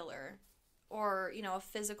serial killer or, you know, a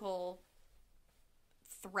physical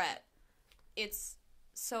threat. it's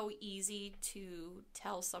so easy to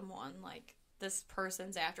tell someone, like, this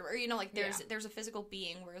person's after, or, you know, like, there's a physical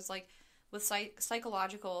being, whereas, like, with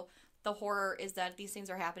psychological, the horror is that these things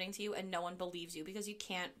are happening to you and no one believes you because you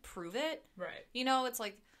can't prove it. Right. You know, it's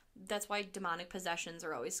like, that's why demonic possessions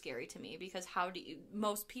are always scary to me, because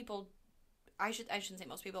most people, I shouldn't say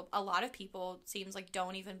most people, a lot of people seems like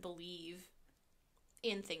don't even believe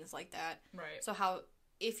in things like that. Right. So how,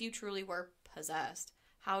 if you truly were possessed,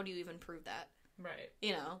 how do you even prove that? Right.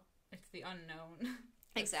 You know? It's the unknown.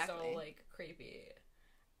 Exactly. It's so, like, creepy.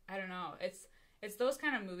 I don't know. It's those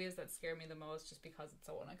kind of movies that scare me the most just because it's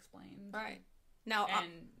so unexplained. Right. Now,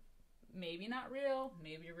 and maybe not real,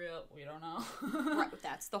 maybe real, we don't know. Right,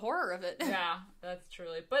 that's the horror of it. Yeah, that's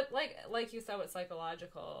truly. But like you said with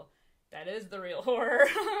psychological, that is the real horror.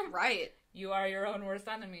 Right. You are your own worst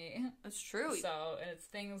enemy. That's true. So, and it's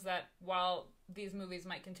things that, while these movies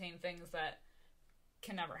might contain things that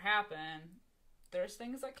can never happen, there's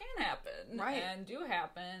things that can happen. Right. And do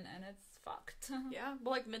happen, and it's fucked. Yeah.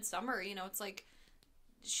 Well, like, Midsummer, you know, it's like,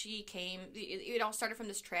 she came, it all started from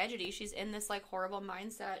this tragedy. She's in this, like, horrible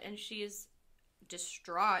mindset, and she's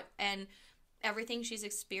distraught, and everything she's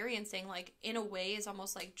experiencing, like, in a way is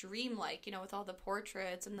almost, like, dreamlike, you know, with all the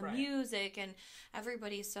portraits and the music, and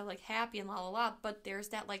everybody's so, like, happy and la la la, but there's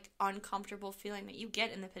that, like, uncomfortable feeling that you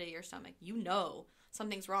get in the pit of your stomach. You know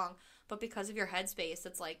something's wrong, but because of your headspace,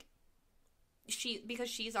 it's like, because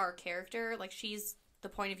she's our character, like, she's the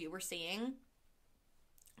point of view we're seeing,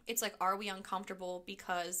 it's like, are we uncomfortable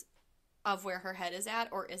because of where her head is at,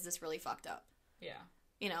 or is this really fucked up? Yeah.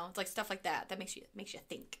 You know, it's like stuff like that makes you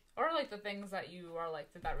think. Or, like, the things that you are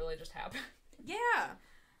like, did that really just happen? Yeah.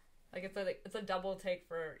 Like, it's a double take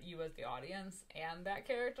for you as the audience and that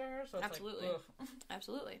character. So it's absolutely. Like, ugh.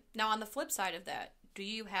 Absolutely. Now, on the flip side of that, do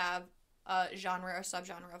you have a genre or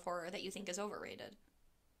subgenre of horror that you think is overrated?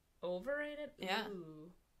 Overrated? Yeah.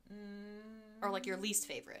 Ooh. Or, like, your least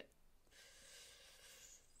favorite?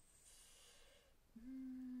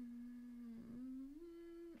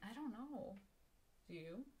 I don't know. Do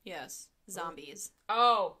you? Yes. Zombies.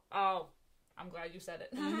 Oh. I'm glad you said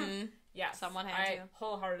it. Mm-hmm. Yes. Someone had to. I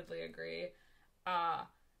wholeheartedly agree.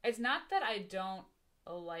 It's not that I don't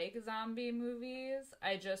like zombie movies.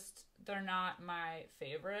 They're not my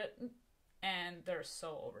favorite. And they're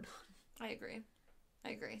so overdone. I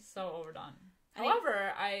agree. So overdone.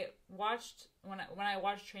 However, I watched, when I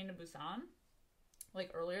watched Train to Busan, like,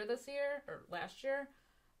 earlier this year, or last year,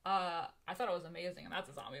 I thought it was amazing, and that's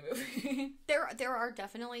a zombie movie. There are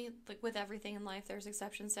definitely, like, with everything in life, there's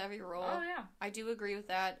exceptions to every rule. Oh, yeah. I do agree with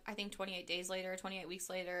that. I think 28 Weeks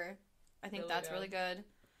Later, I think Really that's good. really good.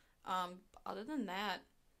 Other than that,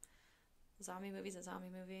 zombie movie's a zombie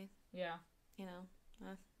movie. Yeah. You know,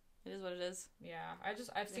 it is what it is. Yeah.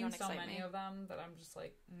 I've seen so many of them that I'm just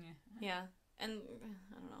like, meh. Yeah. And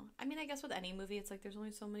I don't know. I mean, I guess with any movie, it's like there's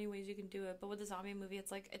only so many ways you can do it. But with a zombie movie,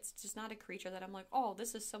 it's like, it's just not a creature that I'm like, oh,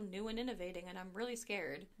 this is so new and innovating, and I'm really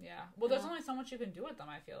scared. Yeah. Well, there's only so much you can do with them,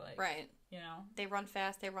 I feel like. Right. You know? They run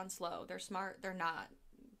fast, they run slow. They're smart, they're not.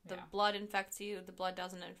 The Yeah. blood infects you, the blood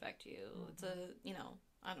doesn't infect you. Mm-hmm. It's a, you know,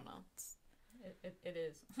 I don't know. It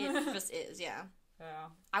is. It just is, yeah. Yeah.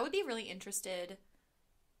 I would be really interested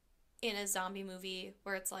in a zombie movie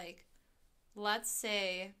where it's like, let's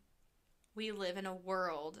say we live in a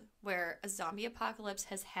world where a zombie apocalypse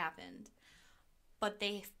has happened, but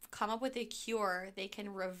they've come up with a cure. They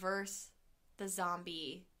can reverse the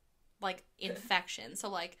zombie, like, infection. So,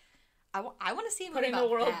 like, I want to see a movie Putting about the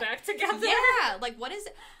world that. back together. Yeah, like, what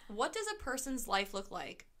does a person's life look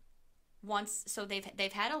like once? So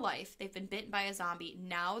they've had a life, they've been bitten by a zombie.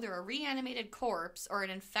 Now they're a reanimated corpse or an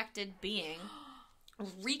infected being,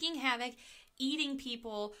 wreaking havoc, eating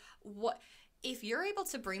people. What if you're able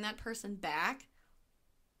to bring that person back?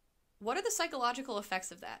 What are the psychological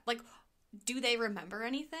effects of that? Like, do they remember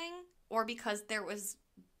anything, or because there was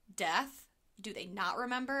death, do they not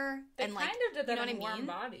remember? They and kind like, of did that you know in what I Warm mean?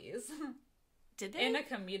 Bodies. Did they? In a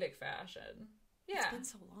comedic fashion. Yeah. It's been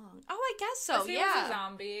so long. Oh, I guess so. He Yeah. was a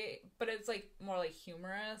zombie, but it's like more like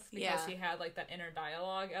humorous because he had like that inner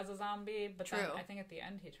dialogue as a zombie. But then I think at the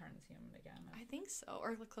end he turns human again. I think so,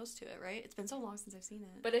 or close to it, right? It's been so long since I've seen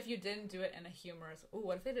it. But if you didn't do it in a humorous,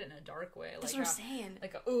 what if they did it in a dark way? That's like what I'm saying.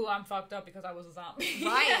 Like, I'm fucked up because I was a zombie.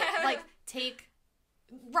 Right.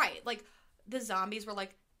 Like the zombies were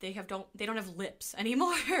like they don't have lips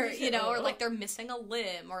anymore, you know, or like they're missing a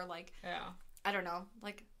limb, or like I don't know,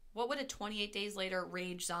 like what would a 28 days later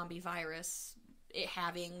rage zombie virus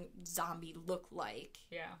having zombie look like?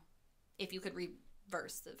 Yeah. If you could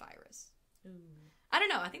reverse the virus. Ooh. I don't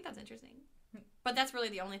know. I think that's interesting. But that's really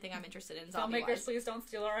the only thing I'm interested in zombie-wise. Filmmakers, please don't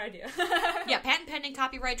steal our idea. Yeah, patent pending,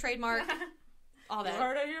 copyright, trademark. all that. You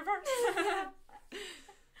heard it here first.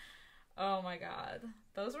 Oh my god.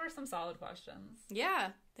 Those were some solid questions. Yeah.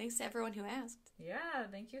 Thanks to everyone who asked. Yeah,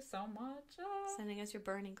 thank you so much. Sending us your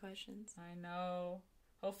burning questions. I know.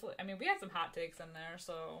 Hopefully, I mean, we had some hot takes in there,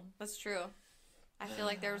 so. That's true. I feel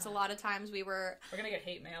like there was a lot of times we're gonna get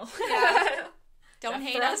hate mail. Yeah. Don't Death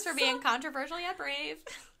hate threats. us for being controversial yet brave.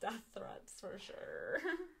 Death threats, for sure.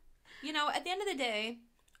 You know, at the end of the day,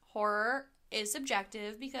 horror is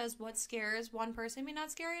subjective because what scares one person may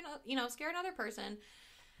not scare another person.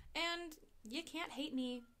 And you can't hate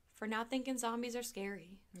me for not thinking zombies are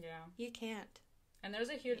scary. Yeah. You can't. And there's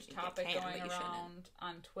a huge topic going around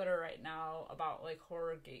on Twitter right now about, like,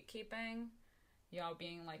 horror gatekeeping. Y'all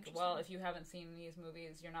being like, well, if you haven't seen these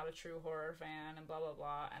movies, you're not a true horror fan, and blah, blah,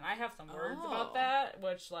 blah. And I have some words about that,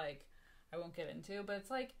 which, like, I won't get into, but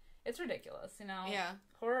it's, like, it's ridiculous, you know? Yeah.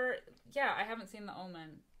 Horror, yeah, I haven't seen The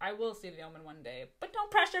Omen. I will see The Omen one day, but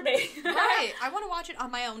don't pressure me. Right. I want to watch it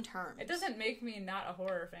on my own terms. It doesn't make me not a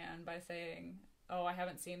horror fan by saying, oh, I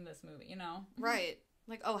haven't seen this movie, you know? Right.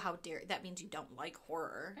 Like, oh, how dare, that means you don't like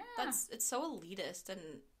horror. Yeah. It's so elitist, and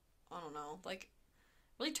I don't know, like,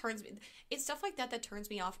 really turns me, it's stuff like that turns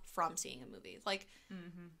me off from seeing a movie. Like,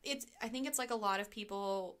 I think it's like a lot of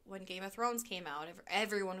people, when Game of Thrones came out,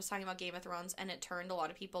 everyone was talking about Game of Thrones, and it turned a lot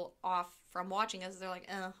of people off from watching us. They're like,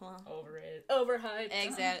 well. Overrated. Overhyped.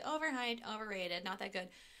 Exactly. Overhyped, overrated, not that good.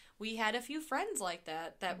 We had a few friends like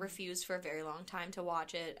that refused for a very long time to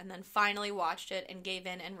watch it, and then finally watched it and gave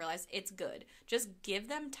in and realized it's good. Just give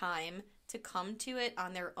them time to come to it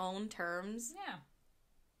on their own terms. Yeah.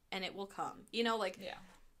 And it will come. You know, like... Yeah.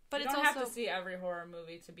 But you it's don't also... have to see every horror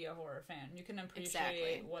movie to be a horror fan. You can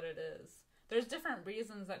appreciate what it is. There's different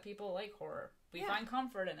reasons that people like horror. We find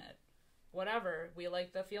comfort in it. Whatever. We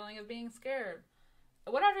like the feeling of being scared.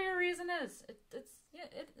 Whatever your reason is,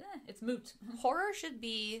 it's moot. Horror should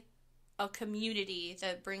be a community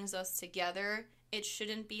that brings us together. It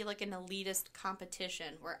shouldn't be like an elitist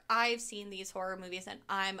competition where I've seen these horror movies and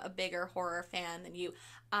I'm a bigger horror fan than you.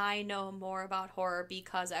 I know more about horror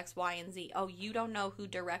because X, Y, and Z. Oh, you don't know who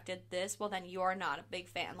directed this? Well, then you're not a big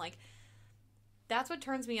fan. Like, that's what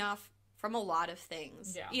turns me off from a lot of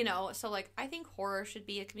things. Yeah. You know, so, like, I think horror should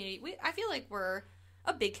be a community. I feel like we're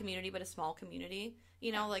a big community, but a small community.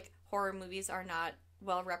 You know, like, horror movies are not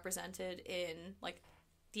well represented in, like,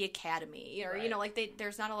 the Academy. Or, you know, like,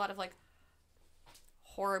 there's not a lot of, like,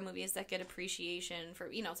 horror movies that get appreciation for,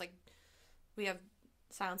 you know, it's like, we have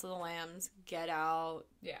Silence of the Lambs, Get Out,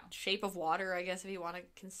 Shape of Water, I guess, if you want to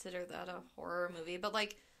consider that a horror movie. But,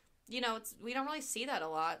 like, you know, we don't really see that a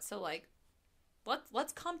lot. So, like,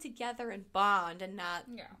 let's come together and bond and not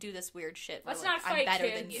do this weird shit. Let's where, not like, fight I'm better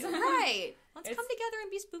kids. than you. Right. Let's come together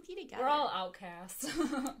and be spooky together. We're all outcasts,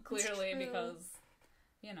 clearly, because,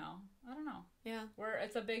 you know, I don't know. Yeah.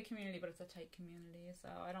 It's a big community, but it's a tight community, so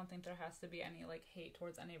I don't think there has to be any, like, hate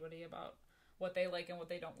towards anybody about what they like and what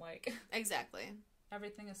they don't like. Exactly.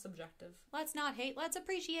 Everything is subjective. Let's not hate. Let's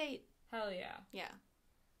appreciate. Hell yeah. Yeah.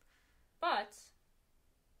 But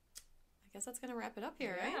I guess that's gonna wrap it up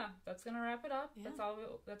here, right? Yeah, that's gonna wrap it up. Yeah.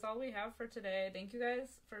 That's all we have for today. Thank you guys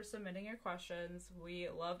for submitting your questions. We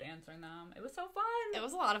loved answering them. It was so fun. It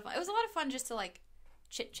was a lot of fun. It was a lot of fun just to, like,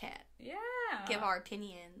 chit chat. Yeah. Give our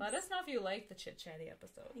opinions. Let us know if you like the chit chatty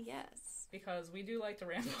episodes. Yes. Because we do like to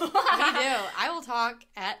ramble. We do. I will talk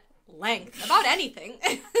at length about anything.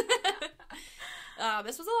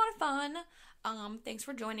 This was a lot of fun. Thanks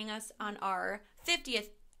for joining us on our 50th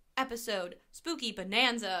episode, Spooky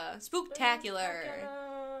Bonanza, Spooktacular.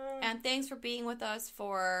 And thanks for being with us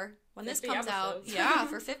for when this comes out. Yeah,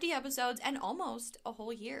 for 50 episodes and almost a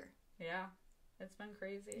whole year. Yeah. It's been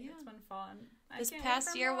crazy. Yeah. It's been fun. This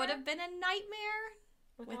past year would have been a nightmare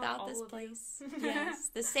without this place. Yes,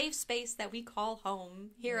 the safe space that we call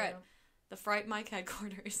home here at the Fright Mic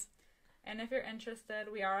headquarters. And if you're interested,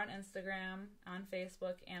 we are on Instagram, on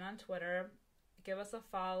Facebook, and on Twitter. Give us a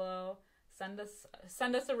follow. Send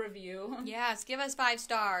us a review. Yes, give us 5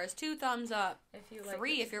 stars, 2 thumbs up, if you like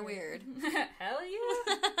 3 if you're weird. Hell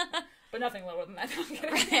yeah! But nothing lower than that.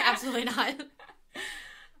 Right, absolutely not.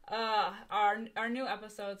 Our new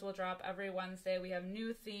episodes will drop every Wednesday. We have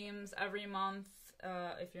new themes every month.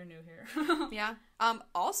 If you're new here. Yeah.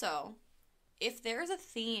 Also, if there's a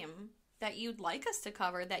theme that you'd like us to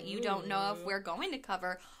cover that you don't know if we're going to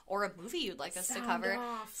cover, or a movie you'd like us to cover,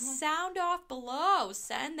 sound off below.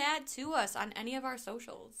 Send that to us on any of our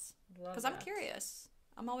socials. Because I'm curious.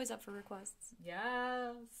 I'm always up for requests.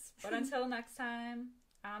 Yes. But until next time,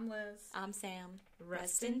 I'm Liz. I'm Sam.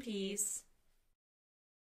 Rest in peace.